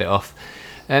to round it off.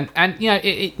 And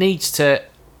it needs to.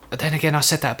 But then again, I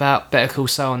said that about Better Call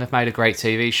Saul, and they've made a great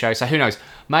TV show. So who knows?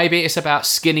 Maybe it's about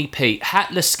Skinny Pete,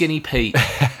 hatless Skinny Pete.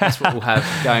 That's what we'll have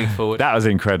going forward. That was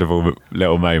an incredible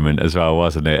little moment as well,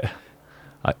 wasn't it?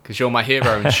 Because you're my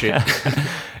hero and shit.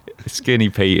 Skinny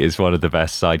Pete is one of the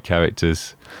best side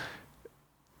characters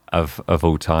of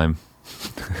all time.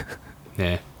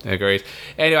 Yeah, agreed.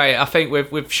 Anyway, I think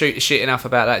we've shit enough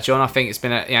about that, John. I think it's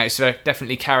been it's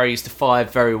definitely carries the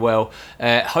 5 very well.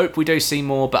 Hope we do see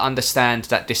more, but understand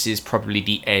that this is probably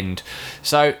the end.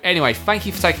 So anyway, thank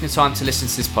you for taking the time to listen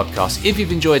to this podcast. If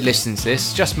you've enjoyed listening to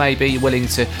this, just maybe you're willing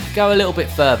to go a little bit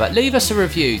further, leave us a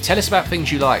review. Tell us about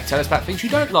things you like. Tell us about things you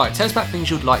don't like. Tell us about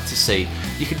things you'd like to see.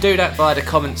 You can do that via the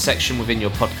comment section within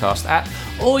your podcast app,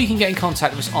 or you can get in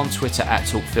contact with us on Twitter at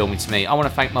TalkFilming2Me. I want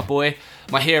to thank my boy,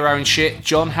 my hero and shit,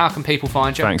 John. How can people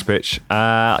find you? Thanks, bitch.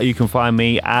 You can find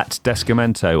me at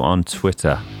Descamento on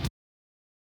Twitter.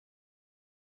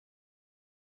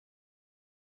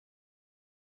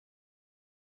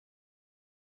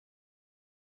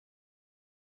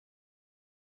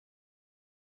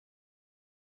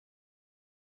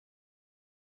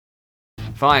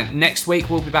 Fine. Next week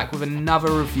we'll be back with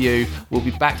another review. We'll be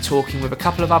back talking with a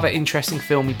couple of other interesting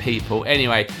filmy people.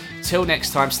 Anyway, till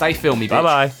next time, stay filmy, bitch.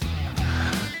 Bye-bye.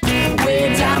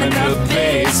 Way down in the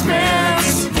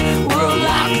basement, we'll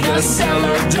lock the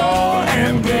cellar door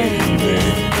and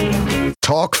baby.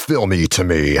 Talk Filmy to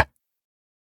Me